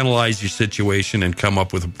 They'll analyze your situation and come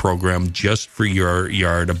up with a program just for your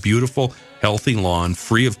yard. A beautiful, healthy lawn,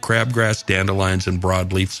 free of crabgrass, dandelions, and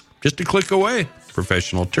broadleafs. Just a click away,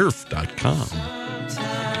 professionalturf.com.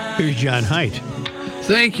 Here's John Haidt.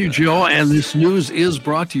 Thank you, Joe. And this news is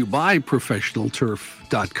brought to you by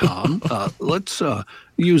ProfessionalTurf.com. Let's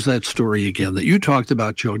use that story again that you talked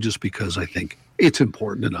about, Joe, just because I think it's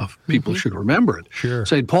important enough. People should remember it. Sure.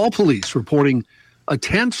 St. Paul police reporting a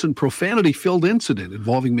tense and profanity-filled incident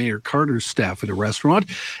involving Mayor Carter's staff at a restaurant.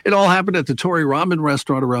 It all happened at the Tori Ramen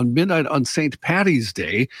restaurant around midnight on St. Patty's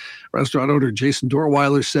Day. Restaurant owner Jason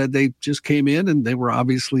Dorweiler said they just came in and they were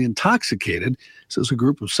obviously intoxicated. Says a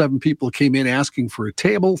group of 7 people came in asking for a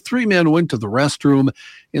table. 3 men went to the restroom.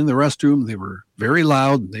 In the restroom, they were very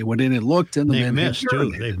loud. They went in and looked, and the men missed,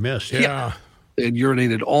 too. They missed. Yeah. They had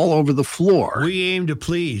urinated all over the floor. We aim to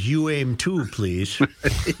please. You aim too, please.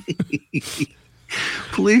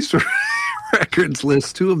 Police records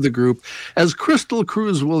list 2 of the group as Crystal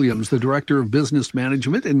Cruz Williams, the director of business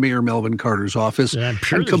management in Mayor Melvin Carter's office. And I'm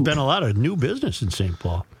sure there's been a lot of new business in St.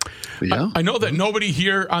 Paul. Yeah. I know that nobody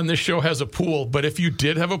here on this show has a pool, but if you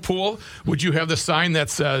did have a pool, would you have the sign that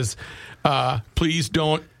says, please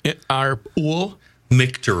don't our pool?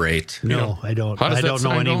 Micturate. No, I don't. I don't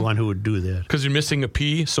know anyone who would do that. Because you're missing a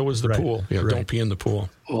P, so is the pool. Yeah, don't pee in the pool.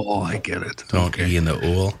 Oh, I get it. Don't pee in the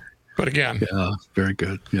ool. But again. Yeah, very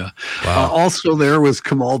good. Yeah. Wow. Also there was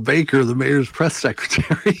Kamal Baker, the mayor's press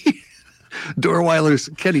secretary. Dorweiler's,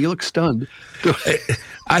 Kenny, you look stunned.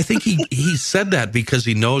 I think he said that because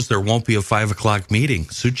he knows there won't be a 5 o'clock meeting.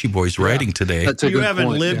 Suchi Boy's writing today. That's a You good haven't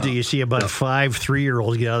point, lived yeah. till you see about 5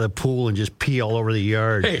 3-year-olds get out of the pool and just pee all over the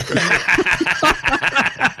yard. Hey,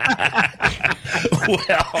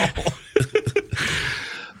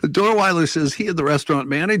 Well, Dorweiler says he and the restaurant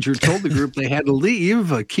manager told the group they had to leave.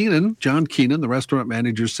 John Keenan, the restaurant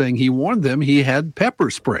manager, saying he warned them he had pepper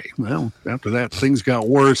spray. Well, after that, things got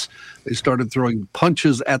worse. They started throwing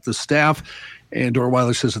punches at the staff. And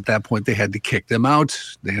Dorweiler says at that point they had to kick them out.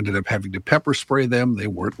 They ended up having to pepper spray them. They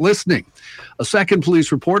weren't listening. A second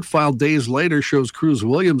police report filed days later shows Cruz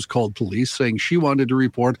Williams called police saying she wanted to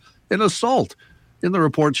report an assault. In the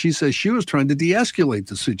report, she says she was trying to de-escalate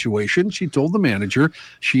the situation. She told the manager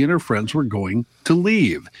she and her friends were going to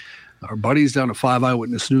leave. Our buddies down at 5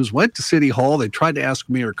 Eyewitness News went to City Hall. They tried to ask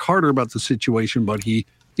Mayor Carter about the situation, but he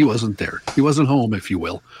wasn't there. He wasn't home, if you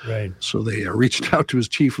will. Right. So they reached out to his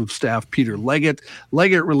chief of staff, Peter Leggett.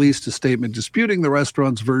 Leggett released a statement disputing the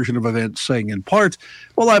restaurant's version of events, saying in part,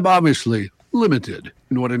 well, I'm obviously limited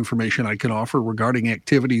in what information I can offer regarding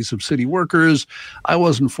activities of city workers. I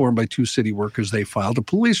was informed by 2 city workers they filed a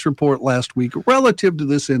police report last week relative to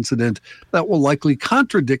this incident that will likely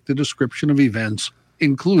contradict the description of events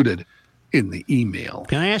included in the email.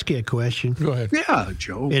 Can I ask you a question? go ahead. Yeah,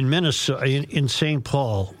 Joe. In Minnesota, in St.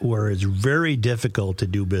 Paul, where it's very difficult to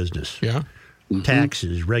do business, Yeah.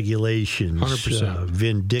 taxes, regulations, 100%.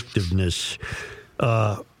 vindictiveness.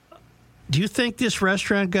 Do you think this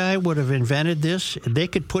restaurant guy would have invented this? They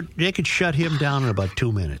could shut him down in about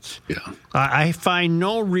 2 minutes. Yeah. I find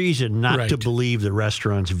no reason not Right. to believe the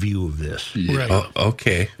restaurant's view of this. Right.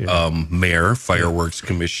 okay. Mayor, fireworks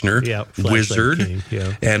commissioner, Yeah, Flashlight wizard. King,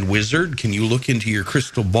 yeah. And wizard, can you look into your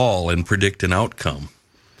crystal ball and predict an outcome?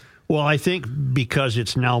 Well, I think because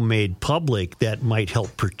it's now made public, that might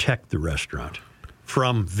help protect the restaurant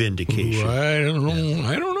from vindication. I don't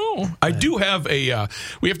know. I do have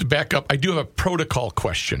we have to back up. I do have a protocol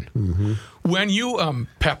question. Mm-hmm. When you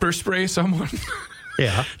pepper spray someone,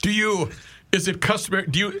 Yeah. is it customary?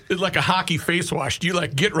 Like a hockey face wash? Do you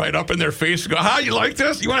like get right up in their face and go, "Hi, you like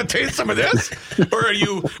this? You want to taste some of this?" Or are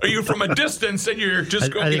you from a distance and you're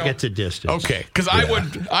just going? I think it's a distance. Okay, because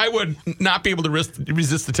I would not be able to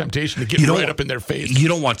resist the temptation to get right up in their face. You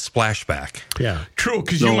don't want splashback. Yeah. True,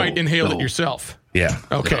 because you might inhale it yourself. Yeah.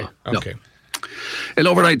 Okay. No. Okay. An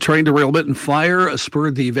overnight train derailment and fire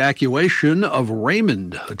spurred the evacuation of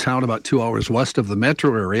Raymond, a town about 2 hours west of the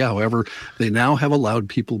metro area. However, they now have allowed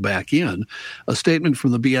people back in. A statement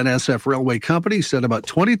from the BNSF Railway Company said about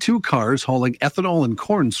 22 cars hauling ethanol and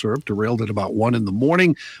corn syrup derailed at about 1 in the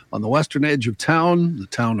morning on the western edge of town. The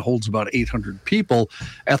town holds about 800 people.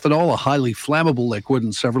 Ethanol, a highly flammable liquid,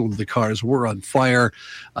 and several of the cars were on fire.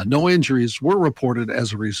 No injuries were reported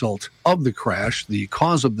as a result of the crash. The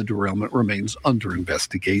cause of the derailment remains under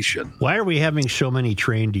investigation. Why are we having so many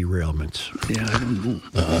train derailments? Yeah, I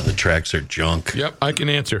don't know. The tracks are junk. Yep, I can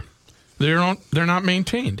answer. They're not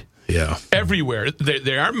maintained. Yeah. Everywhere.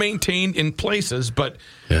 They are maintained in places, but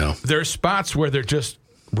there are spots where they're just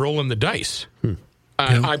rolling the dice.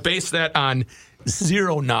 I base that on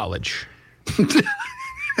zero knowledge.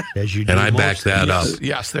 As you do And I back that up.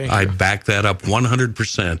 Yes, thank you. I back that up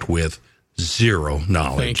 100% with zero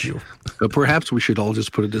knowledge. Thank you. But perhaps we should all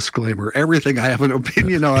just put a disclaimer. Everything I have an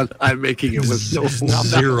opinion on, I'm making it with no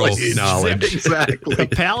Zero knowledge. Exactly. The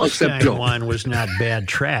Except Palestine Joe. one was not bad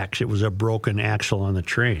tracks. It was a broken axle on the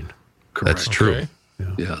train. That's true.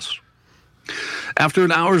 Okay. Yes. After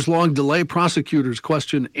an hours-long delay, prosecutors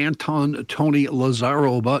questioned Anton Tony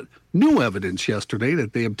Lazaro about new evidence yesterday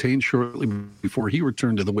that they obtained shortly before he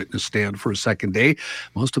returned to the witness stand for a second day.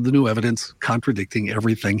 Most of the new evidence contradicting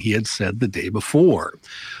everything he had said the day before.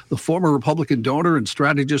 The former Republican donor and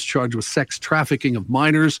strategist charged with sex trafficking of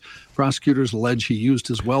minors. Prosecutors allege he used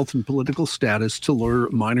his wealth and political status to lure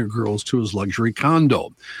minor girls to his luxury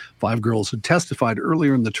condo. 5 girls had testified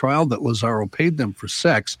earlier in the trial that Lazaro paid them for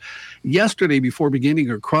sex. Yesterday, before beginning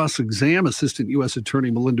her cross-exam, Assistant U.S.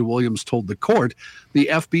 Attorney Melinda Williams told the court the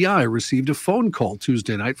FBI received a phone call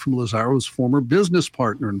Tuesday night from Lazaro's former business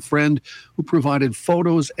partner and friend who provided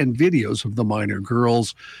photos and videos of the minor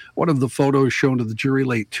girls. One of the photos shown to the jury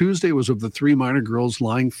late Tuesday was of the 3 minor girls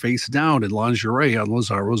lying face down in lingerie on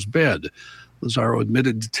Lazaro's bed. Lazaro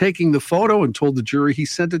admitted to taking the photo and told the jury he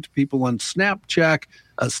sent it to people on Snapchat.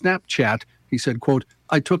 He said, quote,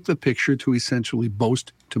 "I took the picture to essentially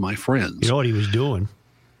boast to my friends." You know what he was doing?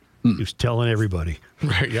 He was telling everybody.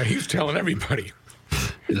 Right, yeah, he was telling everybody.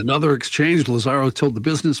 In another exchange, Lazaro told the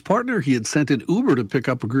business partner he had sent an Uber to pick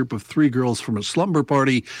up a group of 3 girls from a slumber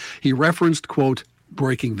party. He referenced, quote,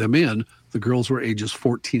 breaking them in. The girls were ages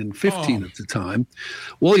 14 and 15 at the time.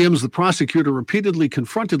 Williams, the prosecutor, repeatedly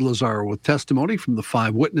confronted Lazaro with testimony from the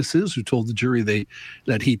 5 witnesses who told the jury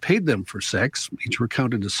that he paid them for sex. Each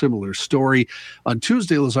recounted a similar story. On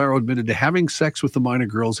Tuesday, Lazaro admitted to having sex with the minor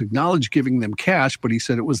girls, acknowledged giving them cash, but he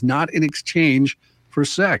said it was not in exchange for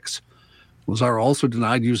sex. Lazaro also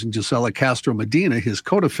denied using Gisela Castro Medina, his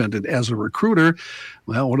co-defendant, as a recruiter.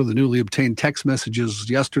 Well, one of the newly obtained text messages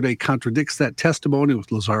yesterday contradicts that testimony,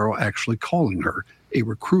 with Lazaro actually calling her a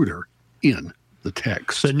recruiter in the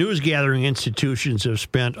text. The news gathering institutions have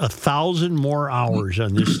spent 1,000 more hours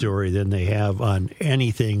on this story than they have on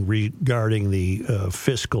anything regarding the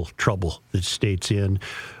fiscal trouble that state's in,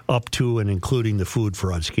 up to and including the food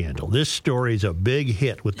fraud scandal. This story is a big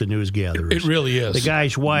hit with the news gatherers. It really is. The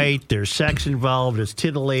guy's white, there's sex involved, it's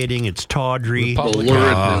titillating, it's tawdry.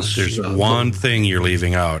 There's one thing you're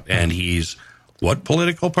leaving out, and he's what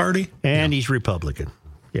political party? And he's Republican.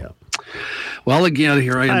 Yeah. Well, again,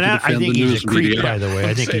 here I am to defend I think the he's news a creep, media. by the way.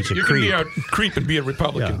 I think he's a you creep. can be a creep and be a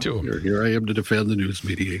Republican, too. Here I am to defend the news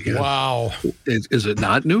media again. Wow. Is it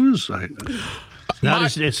not news?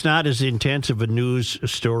 It's not as intense of a news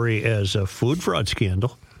story as a food fraud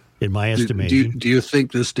scandal, in my estimation. Do you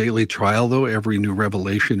think this daily trial, though, every new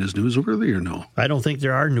revelation is newsworthy or no? I don't think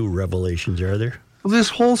there are new revelations, are there? Well, this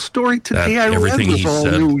whole story today I read was all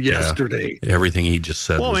new yesterday. Everything he just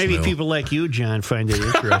said Well, was maybe new. people like you, John, find it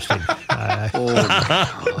interesting.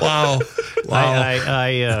 Wow.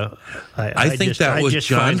 I think that was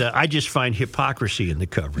John. I just find hypocrisy in the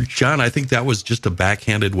coverage. John, I think that was just a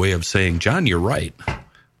backhanded way of saying, John, you're right.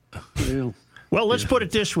 Well, let's put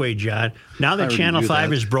it this way, John. Now that already Channel knew 5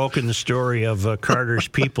 that. has broken the story of Carter's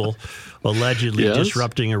people allegedly Yes.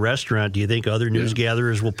 disrupting a restaurant, do you think other news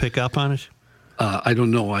gatherers will pick up on it? I don't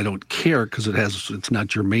know. I don't care because it's not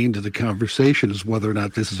germane to the conversation as whether or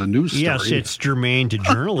not this is a news story. Yes, it's germane to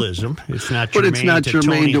journalism. It's not but germane it's not to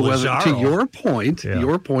germane Tony to whether. Lazaro. To your point, Yeah.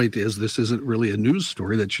 your point is this isn't really a news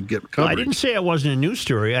story that should get covered. I didn't say it wasn't a news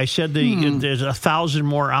story. I said there's 1,000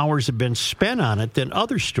 more hours have been spent on it than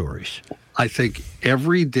other stories. I think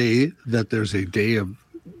every day that there's a day of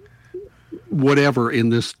whatever in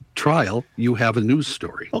this trial, you have a news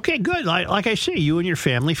story. Okay, good. Like I say, you and your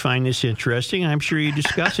family find this interesting. I'm sure you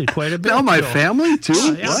discuss it quite a bit. Now my so- family too.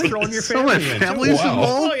 Yeah, I'm throwing your So my family in, too. family's Wow.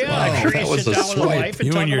 involved. Oh, yeah. I'm sure that you was sit a down with the swipe. wife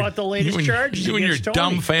and talk about the latest charges. You and your against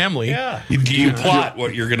dumb Tony. family. Yeah. You plot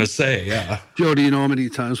what you're going to say. Yeah. Joe, do you know how many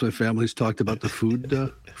times my family's talked about the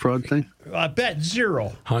food fraud thing? I bet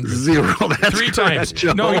 0. Hundreds. 0. That's 3 correct, times.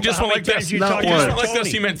 Joe. No, he just How went many like times this. you He talked just about went like this. Tony?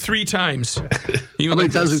 He meant 3 times. He went How many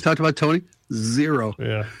like times this. we've talked about Tony? 0.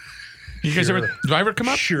 Yeah. You guys ever? Do I ever come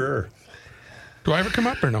up? Sure. Do I ever come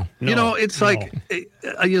up or no? You know, it's like,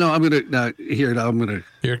 I'm going to, here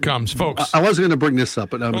Here it comes, folks. I wasn't going to bring this up,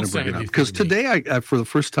 but I'm Don't going to bring say it up anything because to me. today, I for the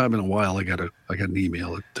first time in a while, I got an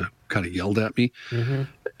email that kind of yelled at me, Mm-hmm.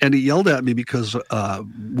 and he yelled at me because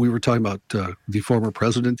we were talking about the former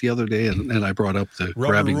president the other day, and I brought up the Rubber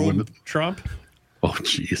grabbing room women. Trump? Oh,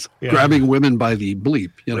 jeez, Yeah. grabbing women by the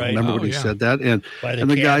bleep. Right. Remember Oh, when he yeah. said that? And By the and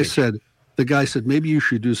the guy cabbage. said maybe you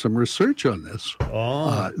should do some research on this.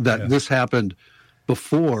 That this happened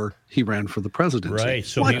before he ran for the presidency. Right,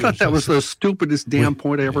 so Well, I he thought was- that was the stupidest damn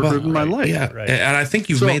point I ever heard in my life. Yeah. Right. And I think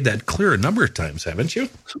you've So- made that clear a number of times, haven't you?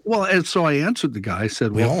 Well, and so I answered the guy. I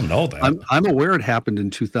said, We well, all know that. I'm aware it happened in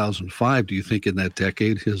 2005. Do you think in that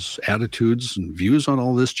decade his attitudes and views on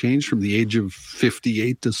all this changed from the age of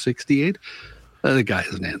 58 to 68? The guy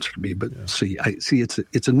hasn't answered me, but see,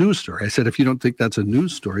 it's a news story. I said, if you don't think that's a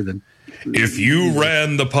news story, then If you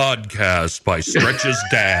ran the podcast by Stretch's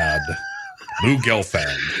dad, Lou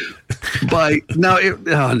Gelfand.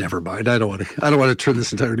 never mind. I don't want to turn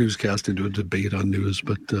this entire newscast into a debate on news,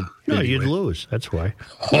 but No, anyway. you'd lose. That's why.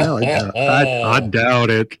 Well, I doubt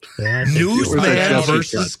it. Newsman Jesse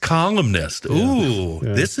versus columnist. Ooh,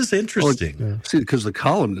 this is interesting. See, because the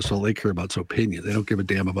columnists, all they care about is opinion. They don't give a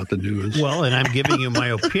damn about the news. Well, and I'm giving you my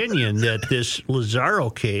opinion that this Lazaro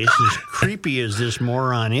case, as creepy as this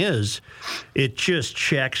moron is, it just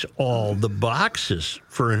checks all the boxes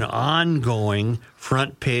for an ongoing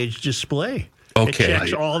front page display. Okay. It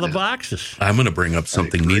checks all the boxes. I'm going to bring up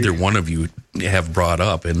something neither one of you have brought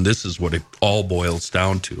up, and this is what it all boils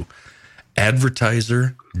down to.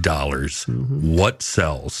 Advertiser dollars. What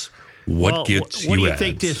sells? What Well, gets what do you you ads?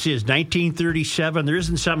 think this is? 1937? There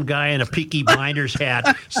isn't some guy in a Peaky Blinders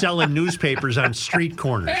hat selling newspapers on street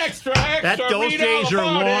corners. Extra, extra. Those read all days are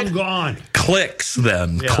about long it. gone. Clicks,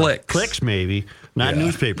 then. Yeah, Clicks. Clicks, maybe. Not Yeah.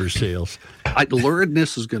 newspaper sales.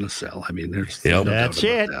 Luridness is going to sell. I mean, there's no Yep. doubt That's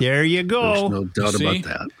about it. that. There you There's go. no doubt See? about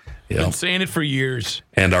that. Yeah. Been saying it for years.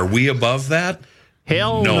 And are we above that?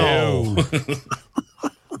 Hell No. no.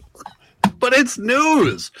 But it's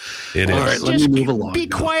news. It is. All right, let me move along. Be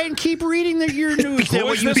now. quiet and keep reading your news. That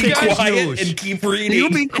what you this think guy? is Quiet news. and keep reading. You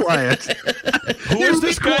be quiet. Who is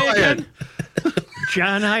this guy quiet. again?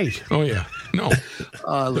 John Haidt. Oh yeah, no.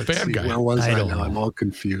 Let's bad see. guy. Where was I I don't now? know. I'm all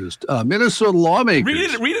confused. Minnesota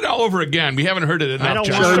lawmakers. Read it all over again. We haven't heard it enough. I don't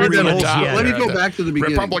John. want to Start read from that the whole top yet. Let me there. go back to the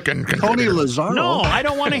beginning. Republican Tony contributor. Lazaro. No, I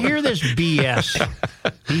don't want to hear this BS.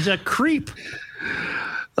 He's a creep.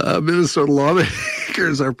 Minnesota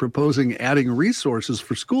lawmakers are proposing adding resources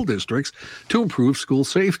for school districts to improve school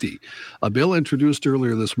safety. A bill introduced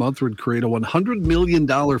earlier this month would create a $100 million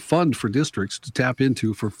fund for districts to tap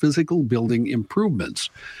into for physical building improvements.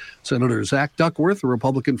 Senator Zach Duckworth, a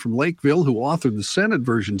Republican from Lakeville who authored the Senate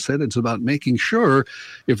version, said it's about making sure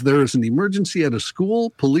if there is an emergency at a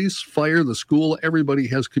school, police, fire, the school, everybody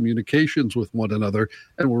has communications with one another,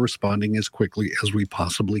 and we're responding as quickly as we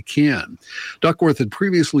possibly can. Duckworth had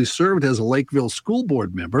previously served as a Lakeville school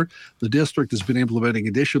board member. The district has been implementing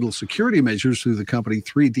additional security measures through the company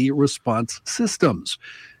 3D Response Systems.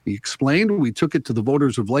 He explained, we took it to the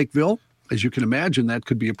voters of Lakeville. As you can imagine, that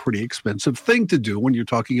could be a pretty expensive thing to do when you're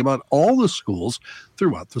talking about all the schools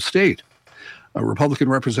throughout the state. A Republican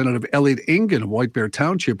Representative Elliot Engen of White Bear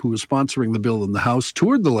Township, who was sponsoring the bill in the House,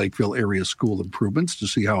 toured the Lakeville area school improvements to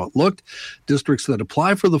see how it looked. Districts that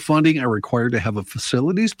apply for the funding are required to have a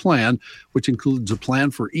facilities plan, which includes a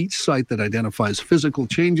plan for each site that identifies physical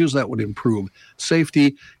changes that would improve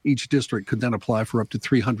safety. Each district could then apply for up to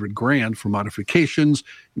 $300,000 for modifications,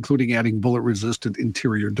 including adding bullet-resistant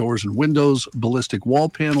interior doors and windows, ballistic wall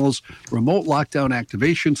panels, remote lockdown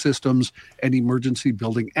activation systems, and emergency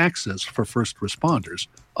building access for first responders,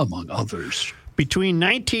 among others. Between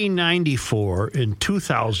 1994 and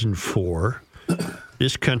 2004,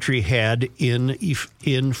 this country had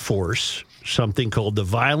in force something called the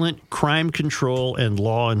Violent Crime Control and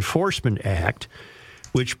Law Enforcement Act,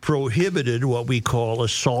 which prohibited what we call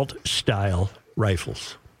assault-style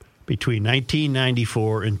rifles. Between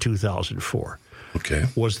 1994 and 2004. Okay.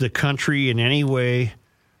 Was the country in any way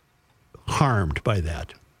harmed by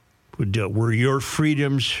that? Were your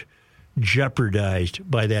freedoms jeopardized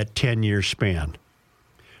by that 10-year span?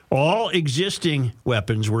 All existing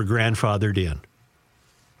weapons were grandfathered in.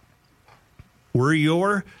 Were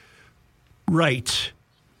your rights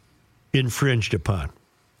infringed upon?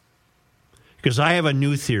 because I have a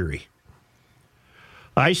new theory.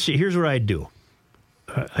 Here's what I do.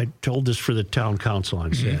 I told this for the town council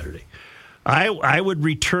on Saturday. I would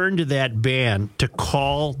return to that ban to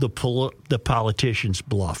call the politicians'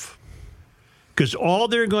 bluff. Because all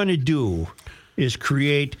they're going to do is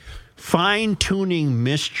create fine-tuning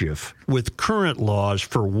mischief with current laws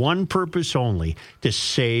for one purpose only, to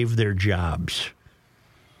save their jobs.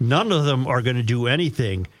 None of them are going to do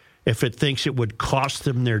anything if it thinks it would cost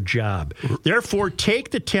them their job. Therefore, take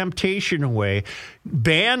the temptation away,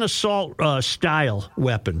 ban assault-style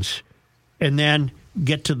weapons, and then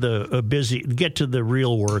get to the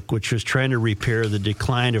real work, which was trying to repair the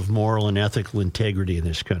decline of moral and ethical integrity in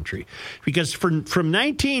this country. Because from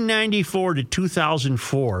 1994 to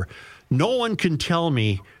 2004, no one can tell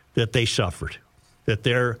me that they suffered, that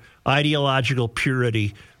their ideological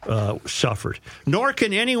purity suffered. Nor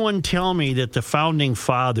can anyone tell me that the founding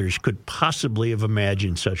fathers could possibly have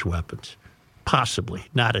imagined such weapons. Possibly.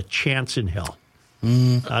 Not a chance in hell.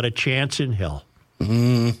 Not a chance in hell.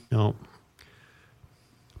 No.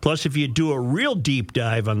 Plus, if you do a real deep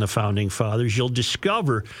dive on the Founding Fathers, you'll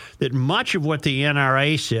discover that much of what the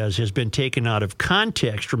NRA says has been taken out of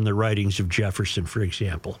context from the writings of Jefferson, for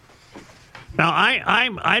example. Now,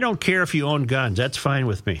 I don't care if you own guns. That's fine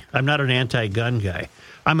with me. I'm not an anti-gun guy.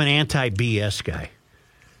 I'm an anti-BS guy.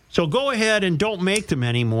 So go ahead and don't make them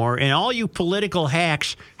anymore, and all you political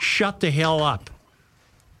hacks, shut the hell up.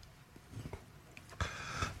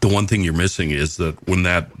 The one thing you're missing is that when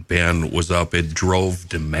that ban was up, it drove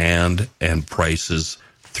demand and prices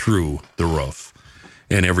through the roof.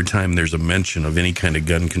 And every time there's a mention of any kind of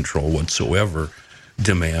gun control whatsoever,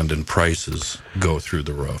 demand and prices go through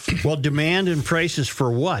the roof. Well, demand and prices for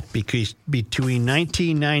what? Because between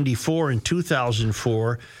 1994 and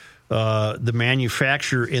 2004, the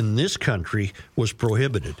manufacture in this country was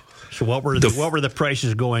prohibited. So what were the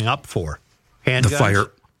prices going up for? Handguns?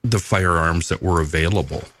 The firearms that were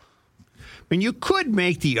available. I mean, you could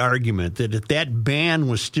make the argument that if that ban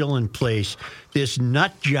was still in place, this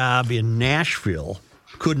nut job in Nashville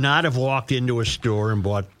could not have walked into a store and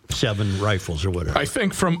bought 7 rifles or whatever. I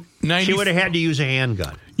think from she would have had to use a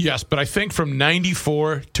handgun. Yes, but I think from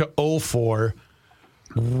 94 to 04,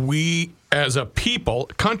 we as a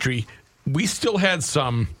country, we still had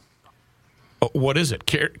some, what is it,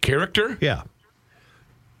 character? Yeah.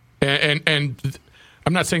 And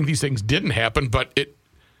I'm not saying these things didn't happen, but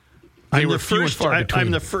they were few and far between.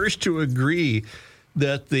 I'm the first to agree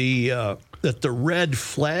that the red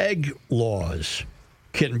flag laws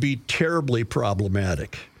can be terribly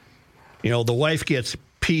problematic. You know, the wife gets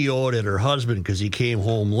PO'd at her husband because he came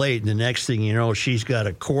home late, and the next thing you know, she's got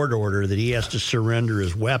a court order that he has to surrender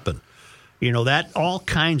his weapon. You know, that all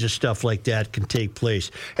kinds of stuff like that can take place.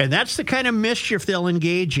 And that's the kind of mischief they'll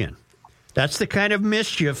engage in. That's the kind of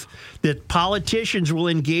mischief that politicians will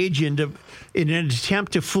engage in an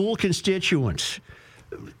attempt to fool constituents.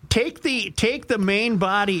 Take the main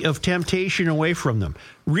body of temptation away from them.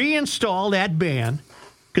 Reinstall that ban,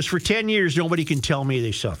 because for 10 years, nobody can tell me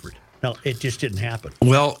they suffered. No, it just didn't happen.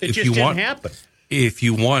 Well, it just didn't happen. If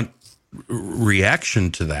you want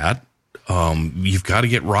reaction to that, you've got to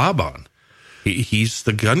get Rob on. He's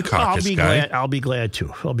the gun caucus guy. I'll be glad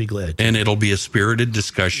to. And it'll be a spirited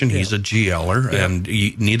discussion. Yeah. He's a GLer, and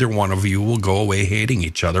neither one of you will go away hating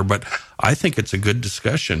each other. But I think it's a good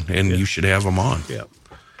discussion, and you should have him on. Yeah.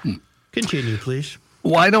 Continue, please.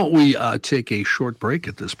 Why don't we take a short break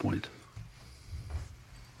at this point?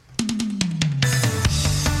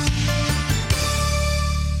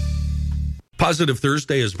 Positive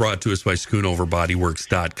Thursday is brought to us by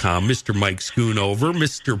SchoonoverBodyWorks.com. Mr. Mike Schoonover,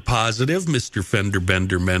 Mr. Positive, Mr. Fender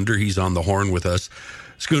Bender Mender. He's on the horn with us.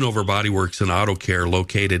 Schoonover Body Works and Auto Care,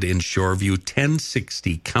 located in Shoreview,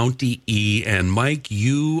 1060 County E. And Mike,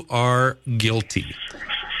 you are guilty.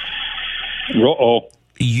 Uh-oh.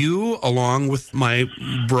 You, along with my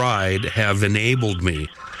bride, have enabled me.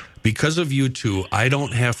 Because of you two, I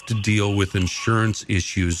don't have to deal with insurance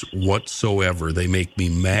issues whatsoever. They make me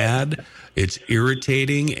mad. It's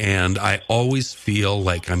irritating, and I always feel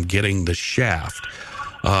like I'm getting the shaft.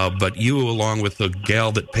 But you, along with the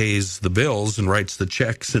gal that pays the bills and writes the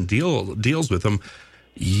checks and deals with them,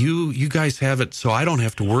 you guys have it, so I don't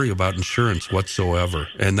have to worry about insurance whatsoever.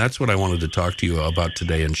 And that's what I wanted to talk to you about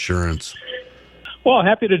today, insurance. Well,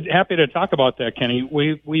 happy to talk about that, Kenny.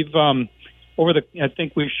 We've I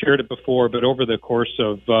think we've shared it before, but over the course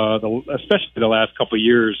of especially the last couple of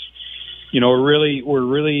years, you know, we're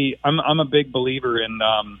really I'm a big believer in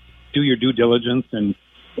do your due diligence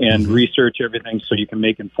and research everything so you can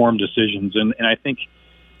make informed decisions. And I think,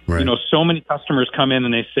 you know, so many customers come in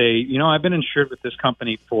and they say, you know, I've been insured with this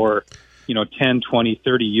company for, 10, 20,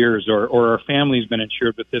 30 years, or our family's been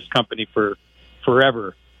insured with this company for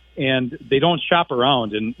forever. And they don't shop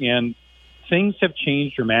around, and things have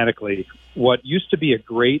changed dramatically. What used to be a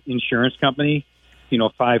great insurance company,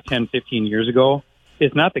 5, 10, 15 years ago,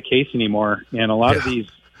 is not the case anymore. And a lot of these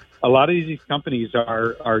companies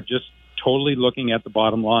are just totally looking at the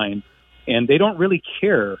bottom line, and they don't really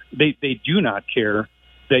care. They do not care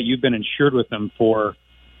that you've been insured with them for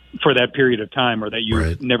that period of time, or that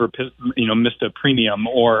you never missed a premium,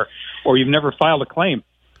 or you've never filed a claim.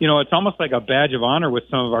 It's almost like a badge of honor with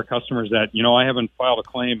some of our customers that, I haven't filed a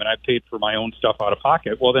claim and I paid for my own stuff out of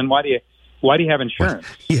pocket. Well, then why do you have insurance?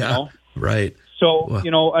 Yeah. Right. So,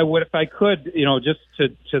 I would, if I could, just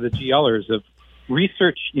to the GLers, of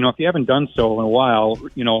research, if you haven't done so in a while,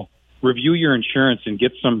 review your insurance and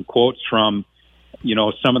get some quotes from,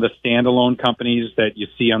 some of the standalone companies that you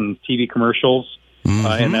see on TV commercials.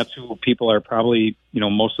 And that's who people are probably,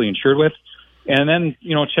 mostly insured with. And then,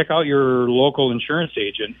 check out your local insurance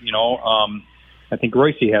agent. I think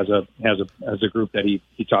Royce has a group that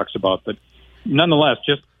he talks about. But nonetheless,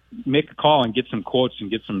 just make a call and get some quotes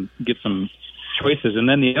and get some choices. And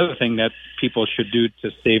then the other thing that people should do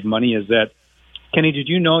to save money is that, Kenny, did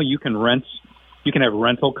you know you can have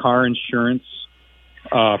rental car insurance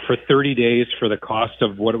for 30 days for the cost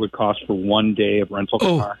of what it would cost for 1 day of rental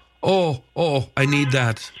car? Oh, I need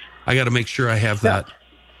that. I got to make sure I have that.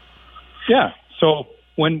 Yeah. So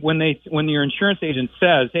when your insurance agent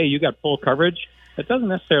says, "Hey, you got full coverage," that doesn't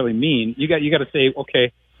necessarily mean you got to say,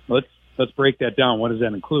 "Okay, let's break that down. What does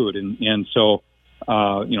that include?" And so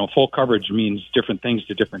full coverage means different things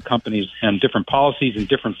to different companies and different policies in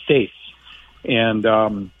different states. And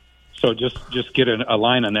so just get a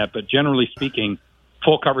line on that. But generally speaking,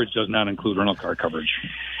 full coverage does not include rental car coverage.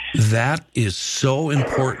 That is so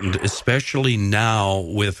important, especially now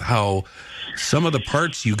with how some of the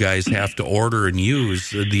parts you guys have to order and use,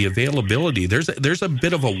 the availability. There's a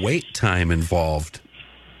bit of a wait time involved.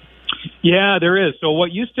 Yeah, there is. So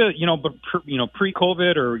what used to,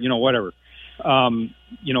 pre-COVID or, whatever,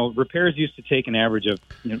 repairs used to take an average of,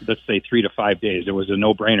 let's say 3 to 5 days. It was a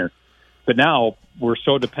no-brainer. But now we're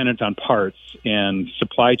so dependent on parts and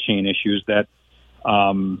supply chain issues that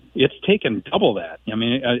it's taken double that. I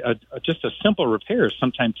mean, just a simple repair is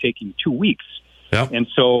sometimes taking 2 weeks. Yep. And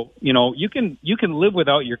so, you can live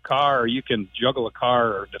without your car, or you can juggle a car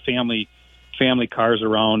or the family cars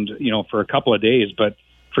around, for a couple of days. But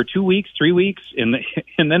for 2 weeks, 3 weeks, and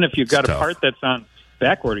then if you've got a part that's on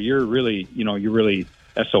back order, you're really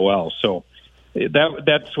SOL. So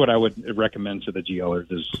that's what I would recommend to the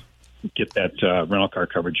GLers, is get that rental car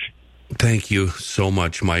coverage. Thank you so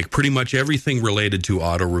much, Mike. Pretty much everything related to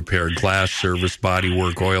auto repair, glass service, body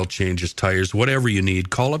work, oil changes, tires, whatever you need,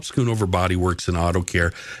 call up Schoonover Body Works and Auto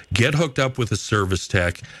Care. Get hooked up with a service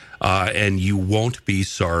tech, and you won't be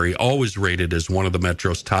sorry. Always rated as one of the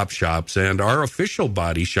Metro's top shops. And our official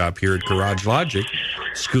body shop here at Garage Logic,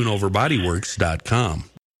 SchoonoverBodyWorks.com.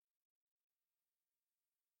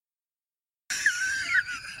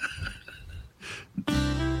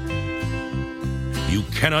 You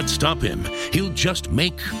cannot stop him. He'll just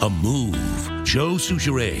make a move. Joe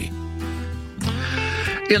Souchere.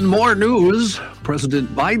 In more news, President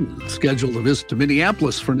Biden scheduled a visit to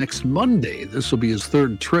Minneapolis for next Monday. This will be his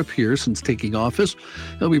third trip here since taking office.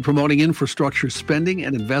 He'll be promoting infrastructure spending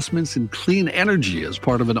and investments in clean energy as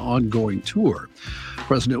part of an ongoing tour. The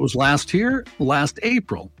president was last here last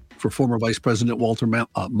April for former Vice President Walter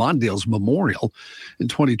Mondale's memorial. In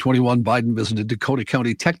 2021, Biden visited Dakota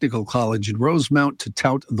County Technical College in Rosemount to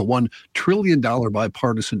tout the $1 trillion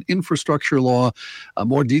bipartisan infrastructure law.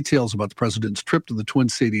 More details about the president's trip to the Twin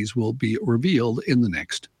Cities will be revealed in the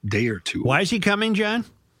next day or two. Why is he coming, John?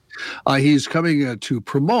 He's coming to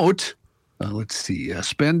promote,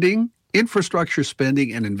 spending, infrastructure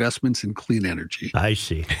spending, and investments in clean energy. I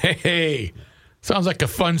see. Hey, sounds like a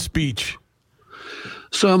fun speech.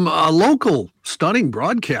 Some local stunning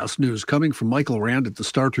broadcast news coming from Michael Rand at the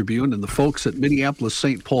Star Tribune and the folks at Minneapolis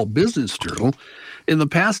St. Paul Business Journal. In the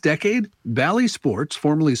past decade, Bally Sports,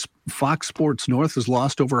 formerly Fox Sports North, has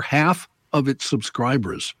lost over half of its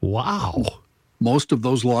subscribers. Wow. Most of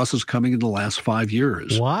those losses coming in the last 5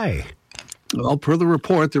 years. Why? Well, per the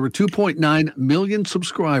report, there were 2.9 million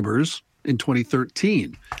subscribers in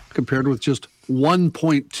 2013, compared with just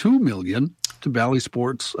 1.2 million to Bally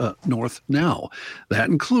Sports North now. That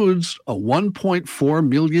includes a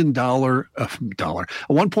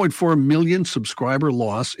 $1.4 million subscriber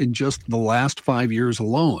loss in just the last 5 years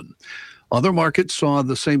alone. Other markets saw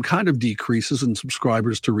the same kind of decreases in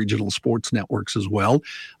subscribers to regional sports networks as well.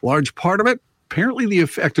 Large part of it, apparently the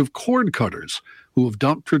effect of cord cutters, who have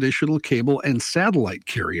dumped traditional cable and satellite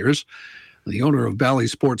carriers. The owner of Bally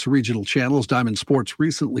Sports Regional Channels, Diamond Sports,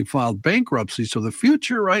 recently filed bankruptcy, so the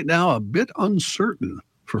future right now a bit uncertain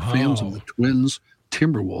for fans of the Twins,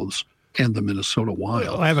 Timberwolves, and the Minnesota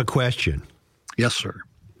Wild. I have a question. Yes, sir.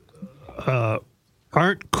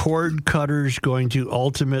 Aren't cord cutters going to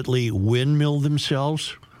ultimately windmill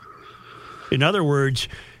themselves? In other words,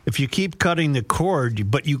 if you keep cutting the cord,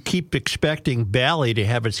 but you keep expecting Bally to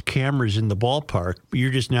have its cameras in the ballpark,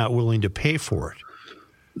 you're just not willing to pay for it.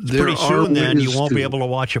 Pretty soon, then, you won't be able to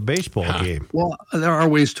watch a baseball game. Well, there are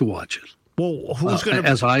ways to watch it. Well, who's going to?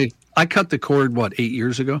 As I cut the cord 8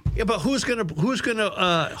 years ago. Yeah, but who's gonna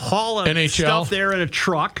haul NHL? Stuff there in a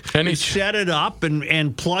truck and set it up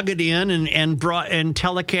and plug it in and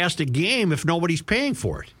telecast a game if nobody's paying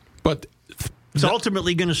for it? But it's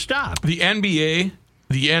ultimately going to stop. The NBA,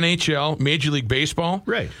 the NHL, Major League Baseball,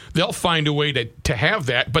 right? They'll find a way to have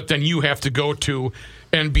that, but then you have to go to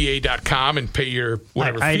NBA.com and pay your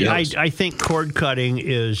whatever fee. I think cord cutting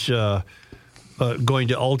is going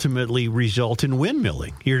to ultimately result in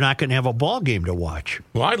windmilling. You're not going to have a ball game to watch.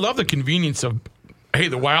 Well, I love the convenience of, hey,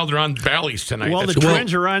 the Wild are on Bally's tonight. Well, the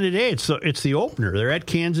Twins are on today. It's the opener. They're at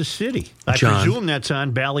Kansas City. I presume that's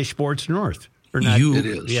on Bally Sports North. Or not? It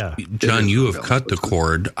is. Yeah. John, you have cut the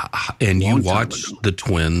cord, and you watched the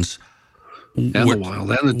Twins. And the Wild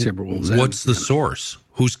and the Timberwolves. What's the source?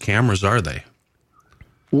 Whose cameras are they?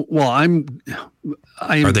 Well, I am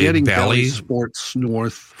getting Bally Bally Sports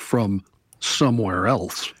North from somewhere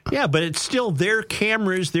else. Yeah, but it's still their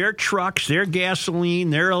cameras, their trucks, their gasoline,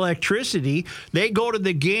 their electricity. They go to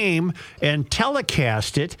the game and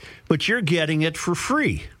telecast it, but you're getting it for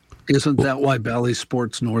free. Isn't that why Bally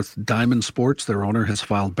Sports North, Diamond Sports, their owner, has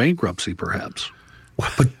filed bankruptcy, perhaps?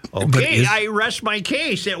 Okay, I rest my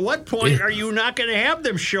case. At what point are you not going to have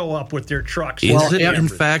them show up with their trucks? Is it in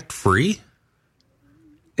fact free?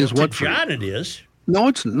 Is what to John it is.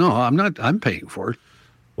 No, I'm not. I'm paying for it.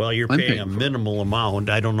 Well, you're paying a minimal amount.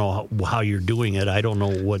 I don't know how you're doing it. I don't know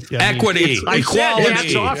what equity. I said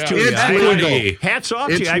hats off to you. Equity. Hats off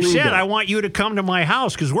to you. I've said I want you to come to my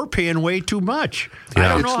house because we're paying way too much. Yeah. I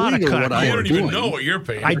don't know how to cut. I don't even know what you're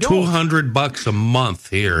paying. I don't. $200 a month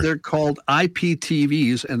here. They're called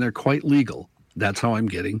IPTVs, and they're quite legal. That's how I'm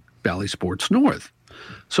getting Bally Sports North.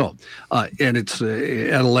 So, and it's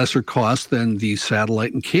at a lesser cost than the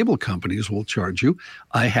satellite and cable companies will charge you.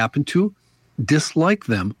 I happen to dislike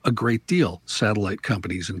them a great deal, satellite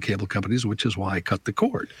companies and cable companies, which is why I cut the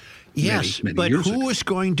cord. Yes, many but years who ago. is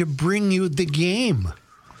going to bring you the game?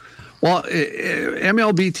 Well,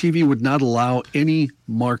 MLB TV would not allow any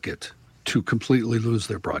market to completely lose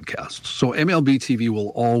their broadcasts. So MLB TV will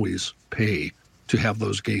always pay to have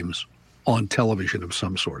those games on television of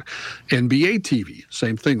some sort. NBA TV,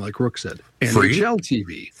 same thing, like Rook said. Free? NHL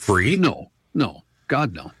TV. Free? No,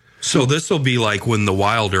 God, no. So this will be like when the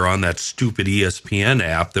Wild are on that stupid ESPN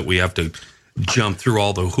app that we have to jump through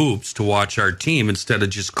all the hoops to watch our team instead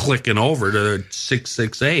of just clicking over to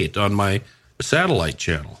 668 on my satellite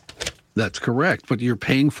channel. That's correct, but you're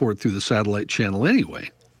paying for it through the satellite channel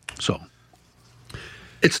anyway. So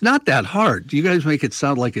it's not that hard. You guys make it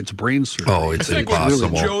sound like it's brain surgery. Oh, it's I think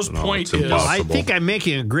impossible. Joe's point it's is- impossible. I think I'm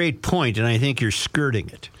making a great point, and I think you're skirting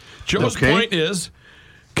it. Joe's point is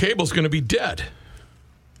cable's going to be dead.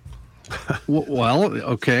 Well,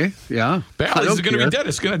 okay, yeah. Bally's is going to be dead.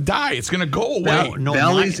 It's going to die. It's going to go away.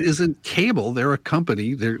 Bally's isn't cable. They're a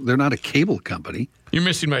company. They're not a cable company. You're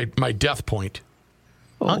missing my death point.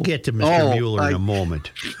 I'll get to Mr. Mueller in a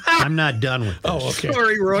moment. I'm not done with this. Oh, okay.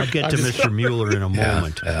 Sorry, Rook. I'll get to Mr. Mueller in a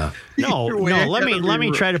moment. Yeah. No, You're way let ahead of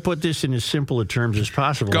me me, try to put this in as simple a terms as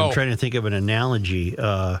possible. Go. I'm trying to think of an analogy.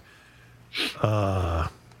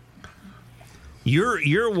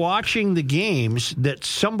 You're watching the games that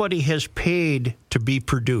somebody has paid to be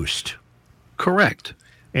produced. Correct.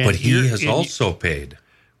 And But he you're- has and- also paid.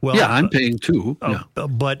 Well, Yeah, I'm paying too. Yeah.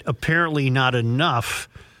 but apparently not enough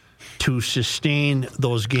to sustain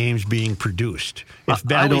those games being produced. If I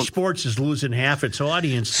Bally don't- Sports is losing half its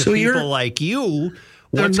audience to So you're- people like you,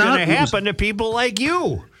 They're what's going not to happen to people like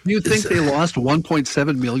you? You think they lost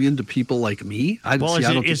 1.7 million to people like me? I Well,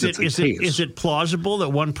 don't is think that's the case. is it plausible that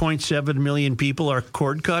 1.7 million people are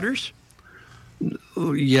cord cutters?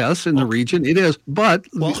 Yes, in the region it is. But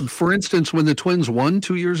Well- for instance, when the Twins won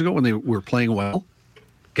 2 years ago when they were playing well,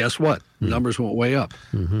 guess what? Numbers went way up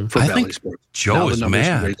for I Bally think Sports. Joe Now the is numbers are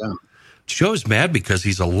mad. way down. Joe's mad because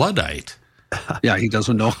he's a Luddite. Yeah, he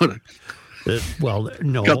doesn't know how to Well,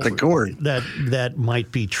 no. cut the cord. That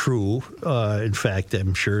might be true. In fact,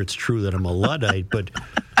 I'm sure it's true that I'm a Luddite, but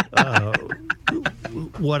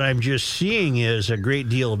what I'm just seeing is a great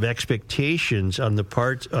deal of expectations on the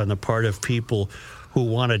part of people who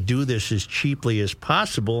want to do this as cheaply as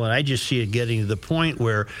possible, and I just see it getting to the point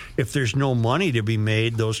where if there's no money to be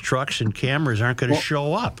made, those trucks and cameras aren't going to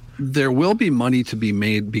show up. There will be money to be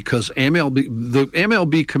made because the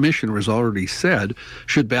MLB commissioner has already said,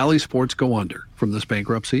 should Bally Sports go under from this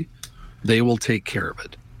bankruptcy, they will take care of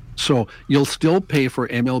it. So you'll still pay for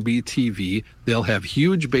MLB TV. They'll have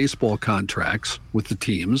huge baseball contracts with the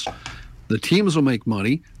teams. The teams will make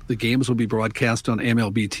money. The games will be broadcast on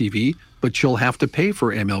MLB TV, but you'll have to pay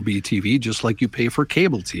for MLB TV just like you pay for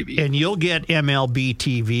cable TV. And you'll get MLB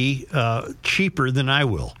TV cheaper than I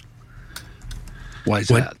will. Why is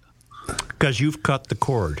that? Because you've cut the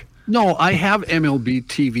cord. No, I have MLB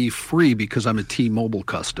TV free because I'm a T-Mobile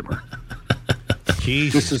customer.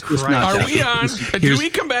 Jesus Christ. Are we on? Did we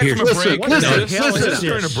come back from a break? Listen, Is this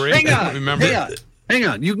during a break? I don't remember. Hang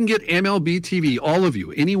on. You can get MLB TV, all of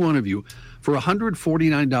you, any one of you, for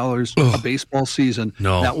 $149 a baseball season.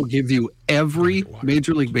 No. That will give you every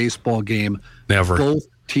Major League Baseball game. Never. Both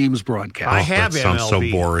teams broadcast. I have that sounds MLB. so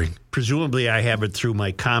boring. Presumably, I have it through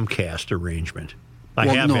my Comcast arrangement. I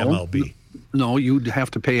have MLB. No, you'd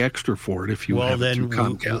have to pay extra for it if you have it through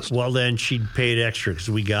Comcast. Well, then she paid extra because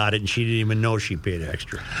we got it, and she didn't even know she paid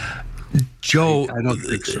extra. Joe, I don't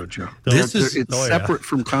think so, Joe. This It's separate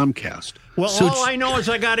from Comcast. Well, all I know is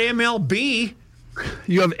I got MLB.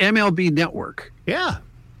 You have MLB Network. Yeah.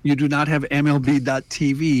 You do not have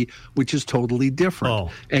MLB.TV, which is totally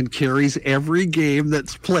different and carries every game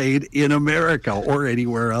that's played in America or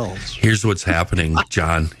anywhere else. Here's what's happening,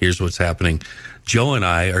 John. Here's what's happening. Joe and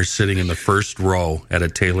I are sitting in the first row at a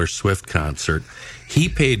Taylor Swift concert. He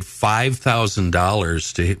paid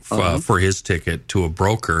 $5,000 for his ticket to a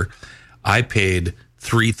broker. I paid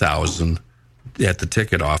 $3,000 at the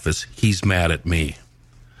ticket office. He's mad at me.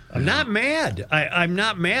 I'm not mad. I'm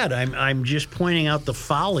not mad. I'm just pointing out the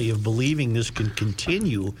folly of believing this can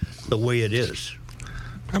continue the way it is.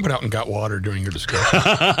 I went out and got water during your discussion.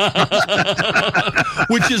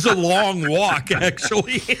 Which is a long walk,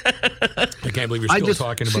 actually. I can't believe you're still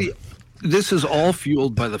talking about it. This is all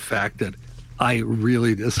fueled by the fact that I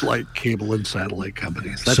really dislike cable and satellite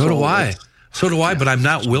companies. So do I. So do I, but I'm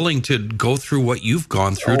not willing to go through what you've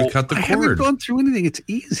gone through to cut the cord. I haven't gone through anything. It's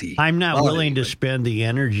easy. I'm not willing to spend the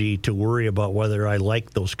energy to worry about whether I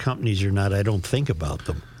like those companies or not. I don't think about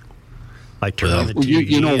them. I turn on the TV.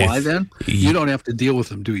 You know why then? You don't have to deal with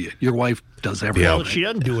them, do you? Your wife does everything. Well, she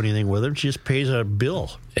doesn't do anything with them. She just pays a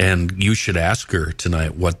bill. And you should ask her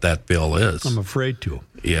tonight what that bill is. I'm afraid to.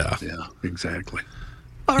 Yeah. Yeah, exactly.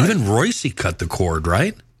 Even Royce cut the cord,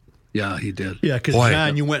 right? Yeah, he did. Yeah, because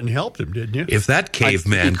John, you went and helped him, didn't you? If that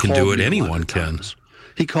caveman can do it, anyone can.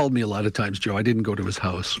 He called me a lot of times, Joe. I didn't go to his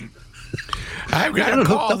house. I've got to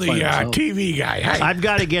call the TV guy. Hey. I've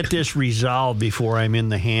got to get this resolved before I'm in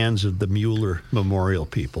the hands of the Mueller Memorial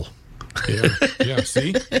people. Yeah.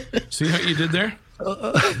 See what you did there?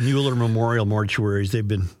 Mueller Memorial Mortuaries, they've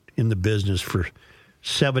been in the business for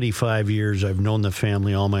 75 years. I've known the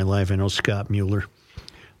family all my life. I know Scott Mueller.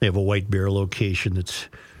 They have a White Bear location.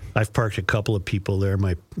 I've parked a couple of people there,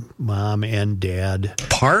 my mom and dad.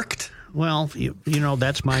 Parked? Well, you know,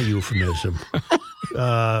 that's my euphemism.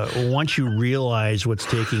 Once you realize what's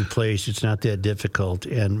taking place, it's not that difficult.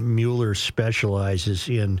 And Mueller specializes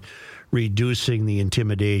in reducing the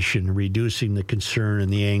intimidation, reducing the concern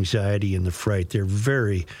and the anxiety and the fright. They're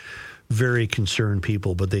very, very concerned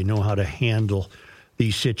people, but they know how to handle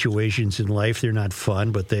these situations in life. They're not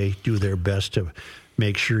fun, but they do their best to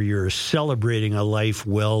make sure you're celebrating a life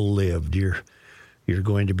well lived. You're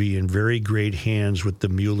going to be in very great hands with the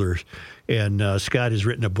Muellers. And Scott has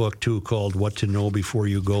written a book, too, called What to Know Before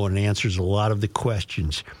You Go, and answers a lot of the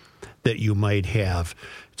questions that you might have.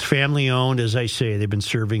 It's family-owned, as I say. They've been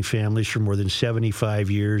serving families for more than 75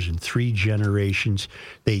 years and 3 generations.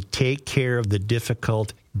 They take care of the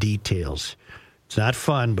difficult details. It's not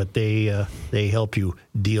fun, but they help you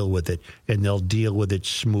deal with it, and they'll deal with it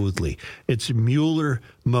smoothly. It's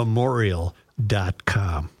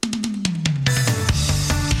MuellerMemorial.com.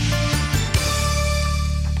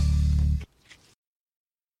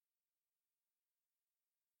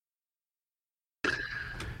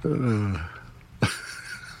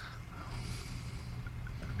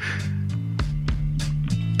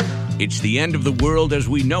 It's the end of the world as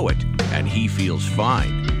we know it, and he feels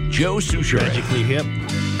fine. Joe Souchere. Tragically hip.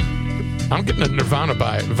 I'm getting a Nirvana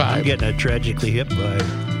vibe. I'm getting a tragically hip vibe.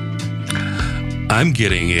 I'm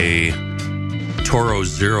getting a Toro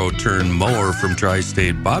zero-turn mower from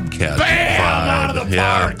Tri-State Bobcat. Bam! Out of the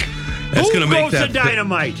park. That's going to make that the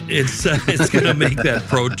dynamite. It's going to make that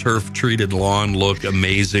Pro Turf treated lawn look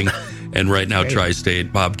amazing. And right now,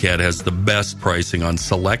 Tri-State Bobcat has the best pricing on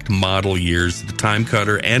select model years, the Time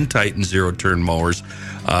Cutter and Titan zero-turn mowers.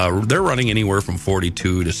 They're running anywhere from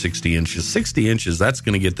 42 to 60 inches. 60 inches, that's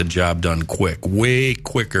going to get the job done quick, way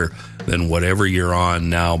quicker than whatever you're on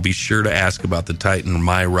now. Be sure to ask about the Titan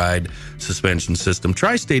MyRide suspension system.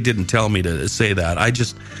 Tri-State didn't tell me to say that. I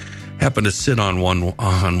just happened to sit on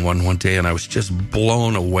one day, and I was just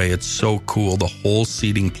blown away. It's so cool. The whole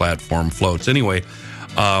seating platform floats. Anyway,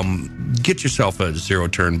 get yourself a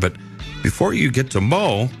zero-turn, but before you get to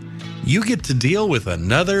mow, you get to deal with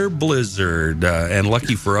another blizzard. And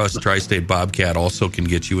lucky for us, Tri-State Bobcat also can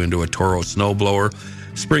get you into a Toro snowblower.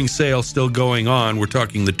 Spring sale still going on. We're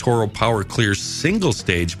talking the Toro Power Clear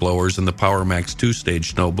single-stage blowers and the Power Max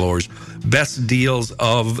two-stage snowblowers. Best deals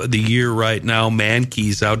of the year right now.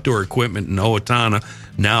 Manke's Outdoor Equipment in Owatonna,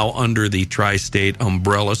 now under the Tri-State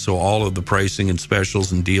umbrella. So all of the pricing and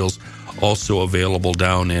specials and deals also available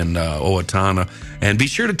down in Owatonna. And be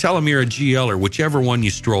sure to tell them you're a GLer, whichever one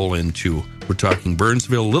you stroll into. We're talking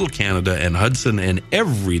Burnsville, Little Canada, and Hudson, and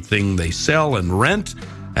everything they sell and rent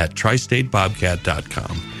at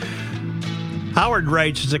tristatebobcat.com. Howard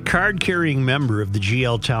writes, as a card-carrying member of the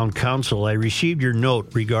GL Town Council, I received your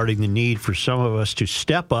note regarding the need for some of us to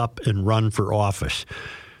step up and run for office.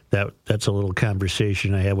 That's a little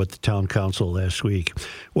conversation I had with the town council last week.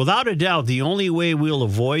 Without a doubt, the only way we'll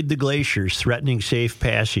avoid the glaciers threatening safe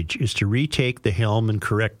passage is to retake the helm and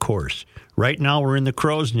correct course. Right now, we're in the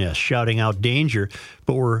crow's nest, shouting out danger,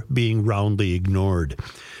 but we're being roundly ignored.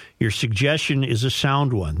 Your suggestion is a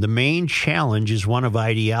sound one. The main challenge is one of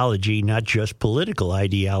ideology, not just political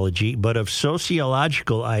ideology, but of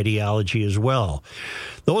sociological ideology as well.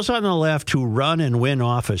 Those on the left who run and win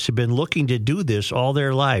office have been looking to do this all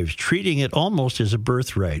their lives, treating it almost as a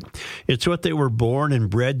birthright. It's what they were born and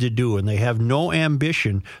bred to do, and they have no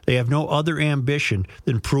ambition. They have no other ambition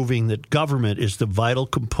than proving that government is the vital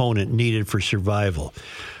component needed for survival.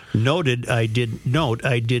 I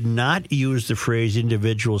did not use the phrase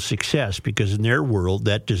individual success because in their world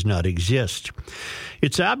that does not exist.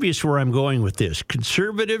 It's obvious where I'm going with this.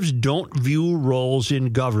 Conservatives don't view roles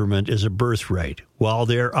in government as a birthright. While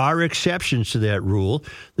there are exceptions to that rule,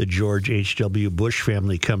 the George H.W. Bush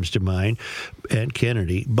family comes to mind, and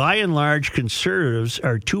Kennedy, by and large, conservatives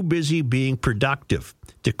are too busy being productive.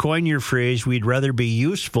 To coin your phrase, we'd rather be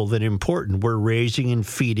useful than important. We're raising and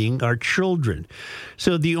feeding our children.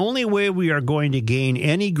 So the only way we are going to gain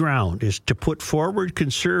any ground is to put forward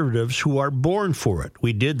conservatives who are born for it.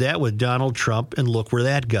 We did that with Donald Trump, and look where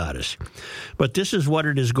that got us. But this is what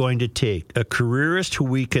it is going to take. A careerist who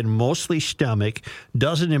we can mostly stomach,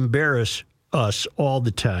 doesn't embarrass us all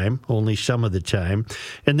the time, only some of the time,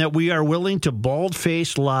 and that we are willing to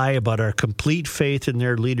bald-faced lie about our complete faith in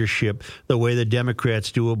their leadership the way the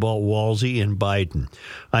Democrats do about Walsey and Biden.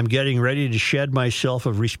 I'm getting ready to shed myself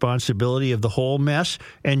of responsibility of the whole mess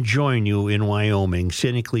and join you in Wyoming.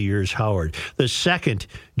 Cynically yours, Howard, the second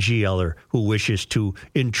GLer who wishes to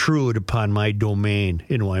intrude upon my domain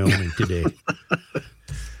in Wyoming today.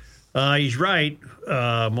 He's right.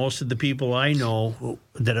 Most of the people I know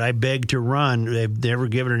that I beg to run, they've never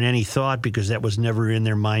given it any thought because that was never in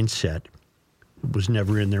their mindset. It was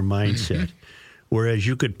never in their mindset. Whereas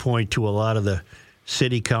you could point to a lot of the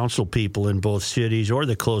city council people in both cities or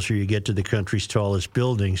the closer you get to the country's tallest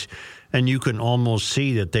buildings, and you can almost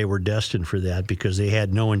see that they were destined for that because they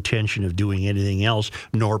had no intention of doing anything else,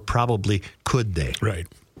 nor probably could they. Right.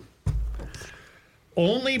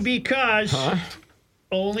 Only because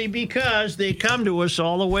they come to us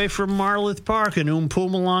all the way from Marloth Park in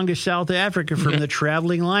Mpumalanga, South Africa, from the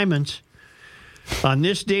traveling Lymans. On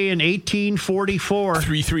this day in 1844,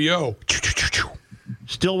 330.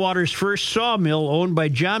 Stillwater's first sawmill, owned by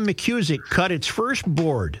John McCusick, cut its first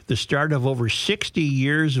board, the start of over 60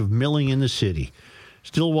 years of milling in the city.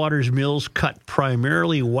 Stillwater's mills cut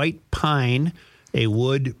primarily white pine, a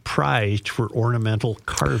wood prized for ornamental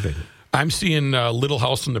carving. I'm seeing Little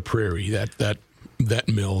House on the Prairie, that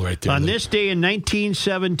mill right there. On this day in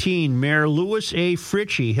 1917, Mayor Louis A.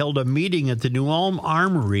 Fritchie held a meeting at the New Ulm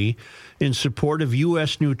Armory in support of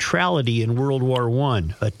U.S. neutrality in World War I.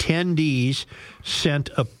 Attendees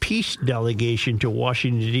sent a peace delegation to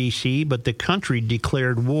Washington, D.C., but the country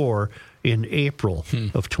declared war in April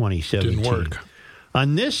of 2017. Didn't work.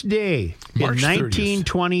 On this day March in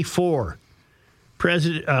 1924,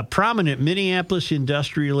 prominent Minneapolis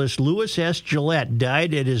industrialist Louis S. Gillette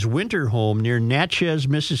died at his winter home near Natchez,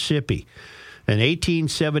 Mississippi. An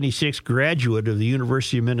 1876 graduate of the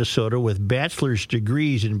University of Minnesota with bachelor's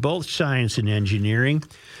degrees in both science and engineering,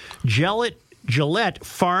 Gillette Gillette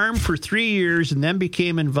farmed for 3 years and then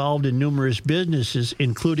became involved in numerous businesses,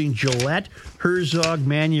 including Gillette Herzog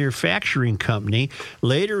Manufacturing Company,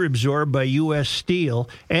 later absorbed by U.S. Steel,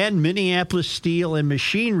 and Minneapolis Steel and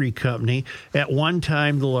Machinery Company, at one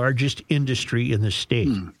time the largest industry in the state.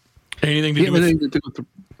 Anything to do with the...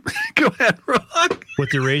 Go ahead, Rock. With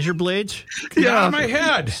the razor blades? out of my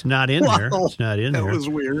head? It's not in there. Wow. It's not in there. That was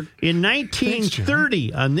weird. In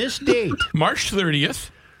 1930, on this date, March 30th.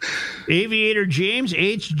 aviator James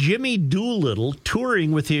H. Jimmy Doolittle,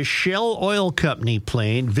 touring with his Shell Oil Company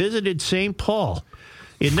plane, visited St. Paul.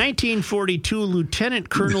 In 1942, Lieutenant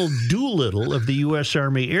Colonel Doolittle of the U.S.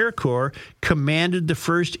 Army Air Corps commanded the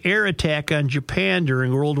first air attack on Japan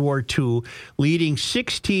during World War II, leading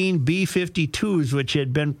 16 B-52s, which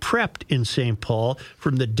had been prepped in St. Paul,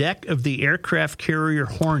 from the deck of the aircraft carrier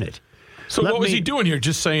Hornet. So what was he doing here?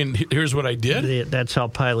 Just saying, here's what I did? That's how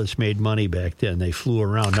pilots made money back then. They flew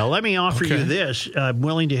around. Now, let me offer you this. I'm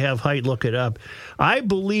willing to have Height look it up. I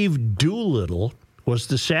believe Doolittle was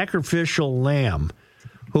the sacrificial lamb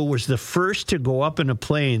who was the first to go up in a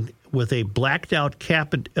plane with a blacked-out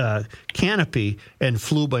canopy and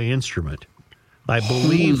flew by instrument. I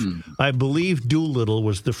believe Doolittle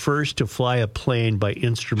was the first to fly a plane by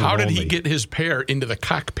instrument How did only. he get his pair into the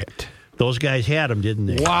cockpit? Those guys had them, didn't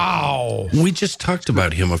they? Wow. We just talked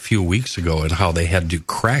about him a few weeks ago and how they had to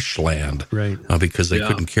crash land because they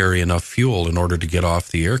couldn't carry enough fuel in order to get off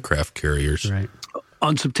the aircraft carriers. Right.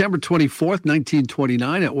 On September 24th,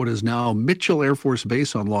 1929, at what is now Mitchell Air Force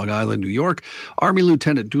Base on Long Island, New York, Army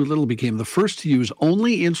Lieutenant Doolittle became the first to use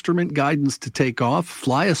only instrument guidance to take off,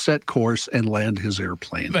 fly a set course, and land his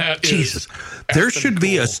airplane. Jesus. There should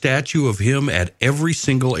be a statue of him at every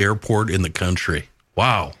single airport in the country.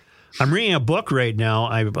 Wow. I'm reading a book right now.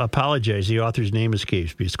 I apologize. The author's name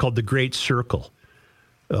escapes me. It's called The Great Circle.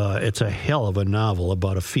 It's a hell of a novel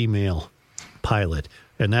about a female pilot,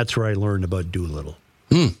 and that's where I learned about Doolittle.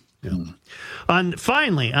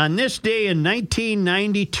 Finally, on this day in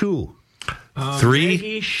 1992,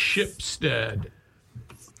 Maggie Shipstead.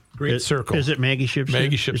 Great Circle. Is it Maggie Shipstead?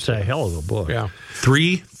 Maggie Shipstead. It's a hell of a book. Yeah.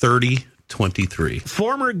 3/30/23.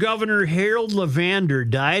 Former Governor Harold Levander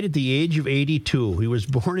died at the age of 82. He was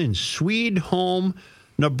born in Swede-Home,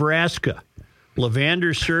 Nebraska.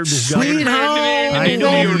 Levander served as governor. Swede-Home, I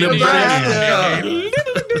know you Nebraska.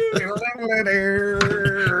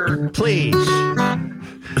 Please.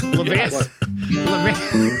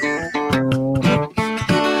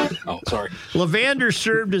 Levander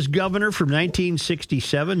served as governor from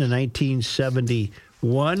 1967 to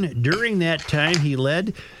 1971. During that time, he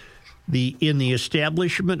led in the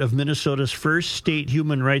establishment of Minnesota's first state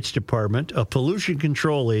human rights department, a pollution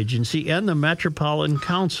control agency, and the Metropolitan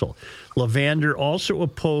Council. Levander also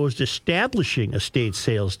opposed establishing a state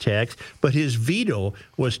sales tax, but his veto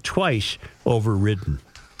was twice overridden.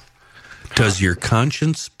 Does your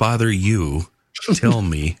conscience bother you? Tell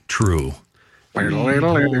me true.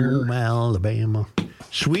 Home, Alabama.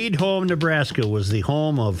 Swede-Home, Nebraska was the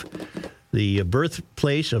home of the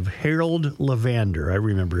birthplace of Harold Levander. I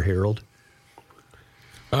remember Harold.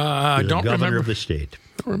 I don't governor remember of the state.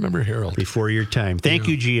 I don't remember Harold. Before your time. Thank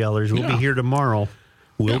you, GLers. We'll be here tomorrow.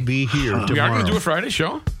 We'll be here tomorrow. We are going to do a Friday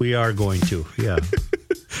show? We are going to, yeah.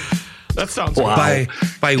 That sounds wow. By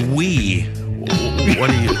we, what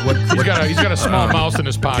do you? What? He's got a small mouse in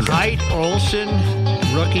his pocket. Height, Olson,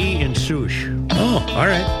 Rookie, and Sush. Oh, all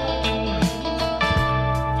right.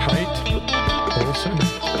 Height, Olson.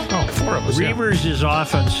 Oh, 4 of us. Reavers is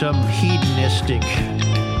off on some hedonistic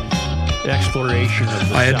exploration of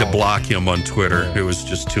the I had South. to block him on Twitter. It was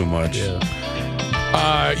just too much.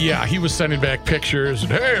 Yeah, he was sending back pictures.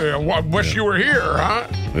 And, hey, I wish you were here, huh?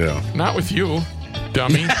 Yeah. Not with you,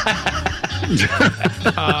 dummy.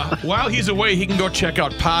 While he's away, he can go check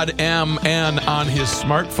out Pod MN on his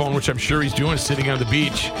smartphone, which I'm sure he's doing, sitting on the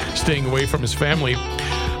beach, staying away from his family.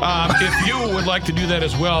 If you would like to do that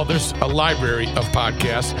as well, there's a library of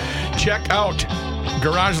podcasts. Check out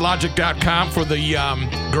GarageLogic.com for the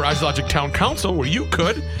Garage Logic Town Council, where you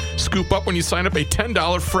could scoop up when you sign up a $10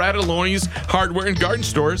 Fratelloni's Hardware and Garden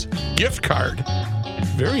Stores gift card.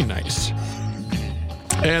 Very nice.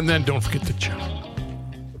 And then don't forget the job.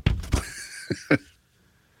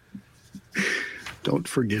 Don't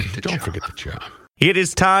forget the job. It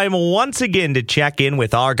is time once again to check in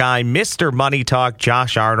with our guy, Mr. Money Talk,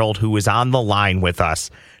 Josh Arnold, who is on the line with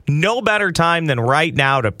us. No better time than right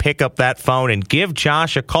now to pick up that phone and give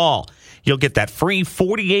Josh a call. You'll get that free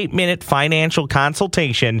 48-minute financial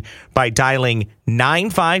consultation by dialing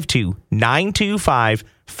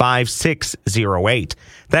 952-925-5608.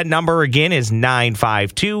 That number again is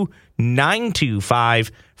 952-925-5608.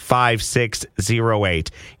 925-5608.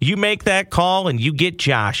 You make that call and you get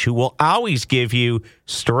Josh, who will always give you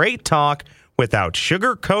straight talk without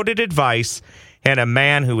sugar-coated advice, and a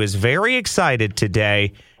man who is very excited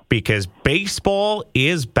today because baseball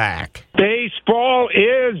is back. Baseball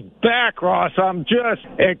is back, Ross. I'm just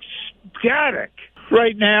ecstatic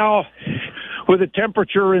right now with the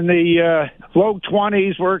temperature in the low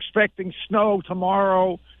 20s. We're expecting snow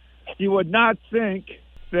tomorrow. You would not think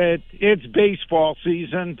that it's baseball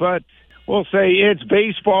season, but we'll say it's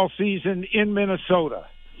baseball season in Minnesota.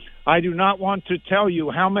 I do not want to tell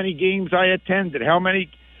you how many games I attended, how many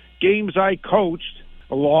games I coached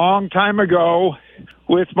a long time ago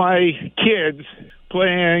with my kids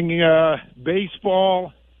playing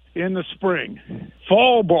baseball in the spring.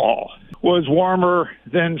 Fall ball was warmer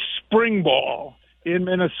than spring ball in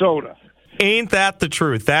Minnesota. Ain't that the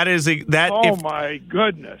truth? That is that. Oh, my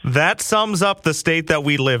goodness. That sums up the state that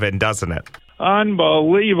we live in, doesn't it?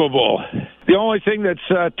 Unbelievable. The only thing that's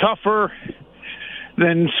tougher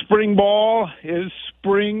than spring ball is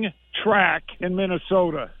spring track in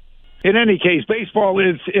Minnesota. In any case, baseball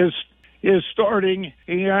is starting,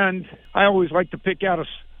 and I always like to pick out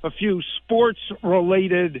a few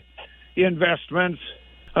sports-related investments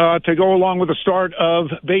to go along with the start of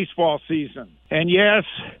baseball season. And yes,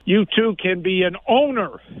 you too can be an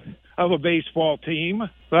owner of a baseball team,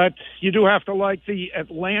 but you do have to like the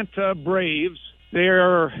Atlanta Braves.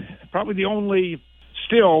 They're probably the only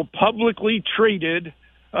still publicly traded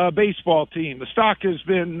baseball team. The stock has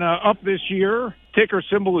been up this year. Ticker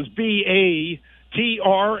symbol is BATRA.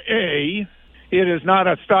 It is not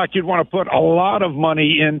a stock you'd want to put a lot of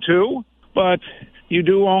money into, but you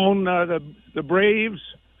do own the Braves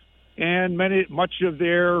and much of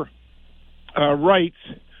their rights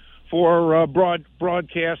for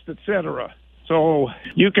broadcast, etc. So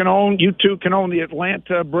you too can own the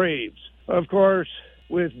Atlanta Braves. Of course,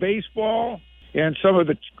 with baseball and some of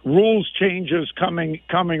the rules changes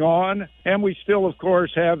coming on, and we still, of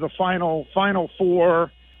course, have the final four,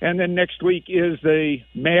 and then next week is the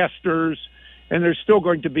Masters, and there's still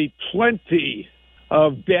going to be plenty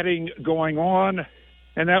of betting going on,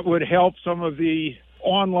 and that would help some of the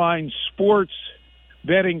online sports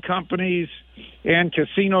betting companies and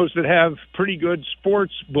casinos that have pretty good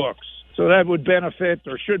sports books. So that would benefit,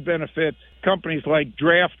 or should benefit, companies like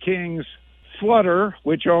DraftKings, Flutter,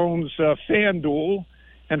 which owns FanDuel,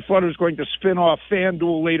 and Flutter is going to spin off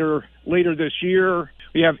FanDuel later this year.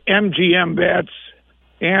 We have MGM Bets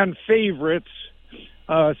and Favorites,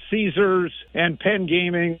 Caesars and Penn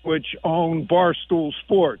Gaming, which own Barstool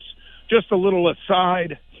Sports. Just a little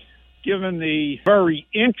aside, given the very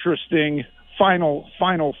interesting final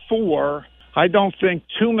four, I don't think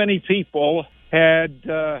too many people had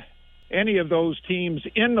any of those teams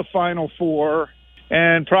in the final four,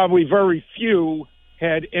 and probably very few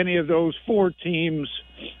had any of those four teams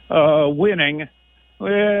winning,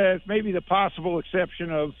 with maybe the possible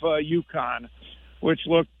exception of UConn, which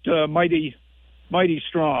looked mighty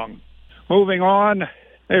strong. Moving on,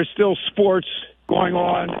 there's still sports going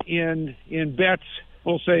on in bets.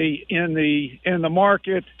 We'll say in the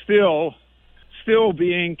market, still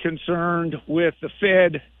being concerned with the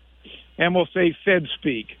Fed, and we'll say Fed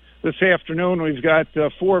speak. This afternoon, we've got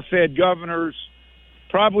four Fed governors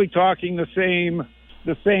probably talking the same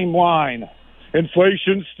line.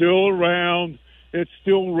 Inflation's still around. It's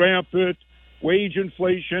still rampant. Wage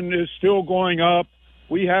inflation is still going up.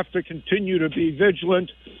 We have to continue to be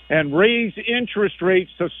vigilant and raise interest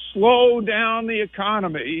rates to slow down the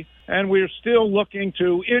economy. And we're still looking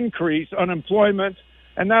to increase unemployment,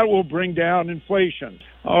 and that will bring down inflation.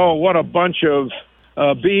 Oh, what a bunch of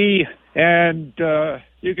B, and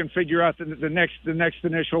you can figure out the next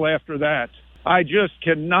initial after that. I just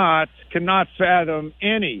cannot fathom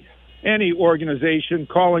any organization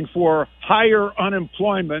calling for higher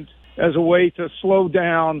unemployment as a way to slow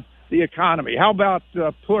down the economy. How about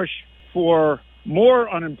push for more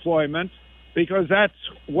unemployment, because that's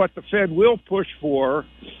what the Fed will push for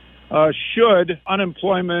should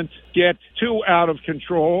unemployment get too out of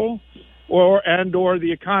control or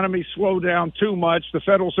the economy slow down too much. The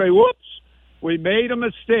Fed will say, whoops, we made a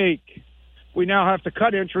mistake. We now have to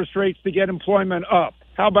cut interest rates to get employment up.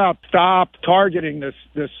 How about stop targeting this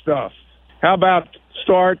stuff? How about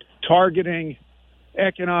start targeting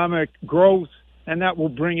economic growth, and that will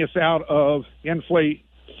bring us out of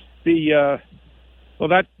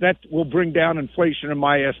that will bring down inflation in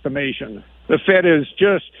my estimation. The Fed has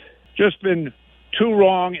just been too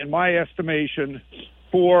wrong in my estimation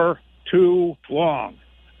for too long.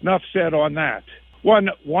 Enough said on that. One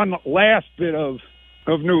last bit of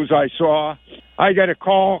news I saw. I got a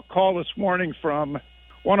call this morning from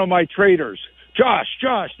one of my traders. Josh,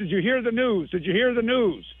 did you hear the news? Did you hear the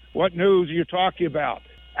news? What news are you talking about?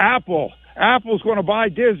 Apple's going to buy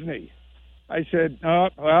Disney. I said,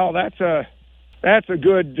 well, that's a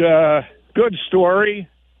good story.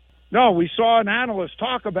 No, we saw an analyst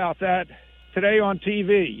talk about that today on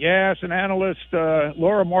TV. Yes, an analyst,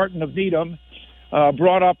 Laura Martin of Needham,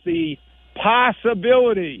 brought up the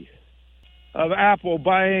possibility of Apple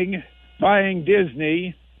buying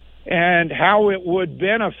Disney and how it would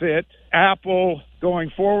benefit Apple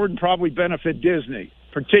going forward and probably benefit Disney,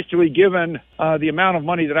 particularly given the amount of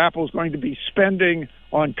money that Apple is going to be spending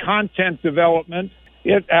on content development,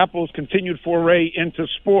 Apple's continued foray into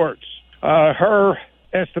sports. Her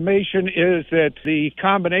estimation is that the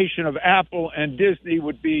combination of Apple and Disney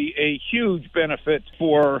would be a huge benefit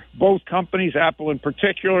for both companies, Apple in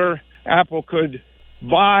particular. Apple could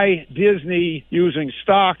buy Disney using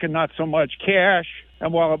stock and not so much cash.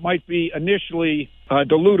 And while it might be initially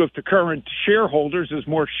dilutive to current shareholders as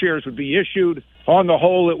more shares would be issued, on the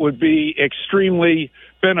whole, it would be extremely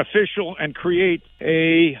beneficial and create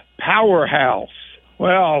a powerhouse.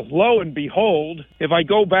 Well, lo and behold, if I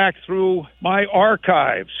go back through my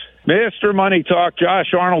archives, Mr. Money Talk,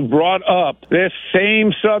 Josh Arnold brought up this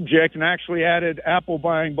same subject and actually added Apple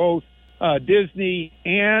buying both Disney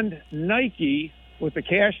and Nike with the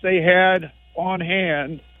cash they had on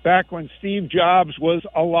hand back when Steve Jobs was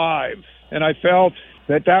alive. And I felt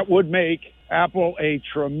that would make Apple a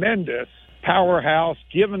tremendous powerhouse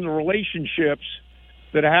given the relationships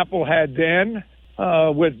that Apple had then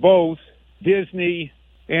with both Disney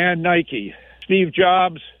and Nike. Steve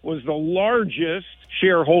Jobs was the largest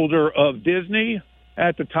shareholder of Disney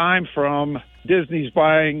at the time from Disney's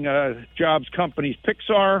buying Jobs' companies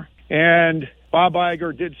Pixar, and Bob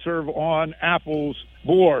Iger did serve on Apple's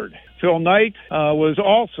board. Phil Knight was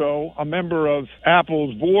also a member of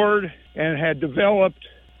Apple's board and had developed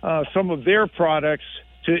some of their products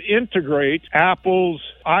to integrate Apple's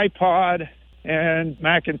iPod and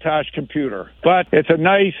Macintosh computer. But it's a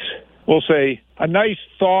nice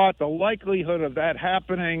thought. The likelihood of that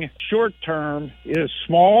happening short term is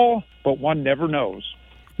small, but one never knows.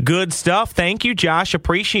 Good stuff. Thank you, Josh.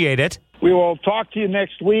 Appreciate it. We will talk to you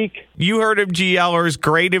next week. You heard him, GLers.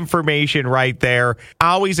 Great information right there.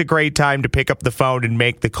 Always a great time to pick up the phone and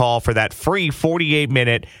make the call for that free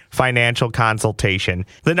 48-minute financial consultation.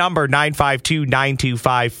 The number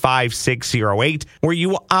 952-925-5608, where you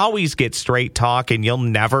will always get straight talk and you'll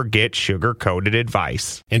never get sugar-coated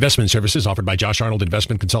advice. Investment services offered by Josh Arnold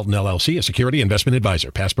Investment Consultant, LLC, a security investment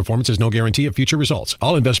advisor. Past performance is no guarantee of future results.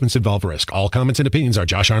 All investments involve risk. All comments and opinions are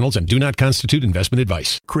Josh Arnold's and do not constitute investment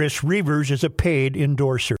advice. Chris Reavers is a paid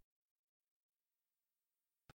endorser.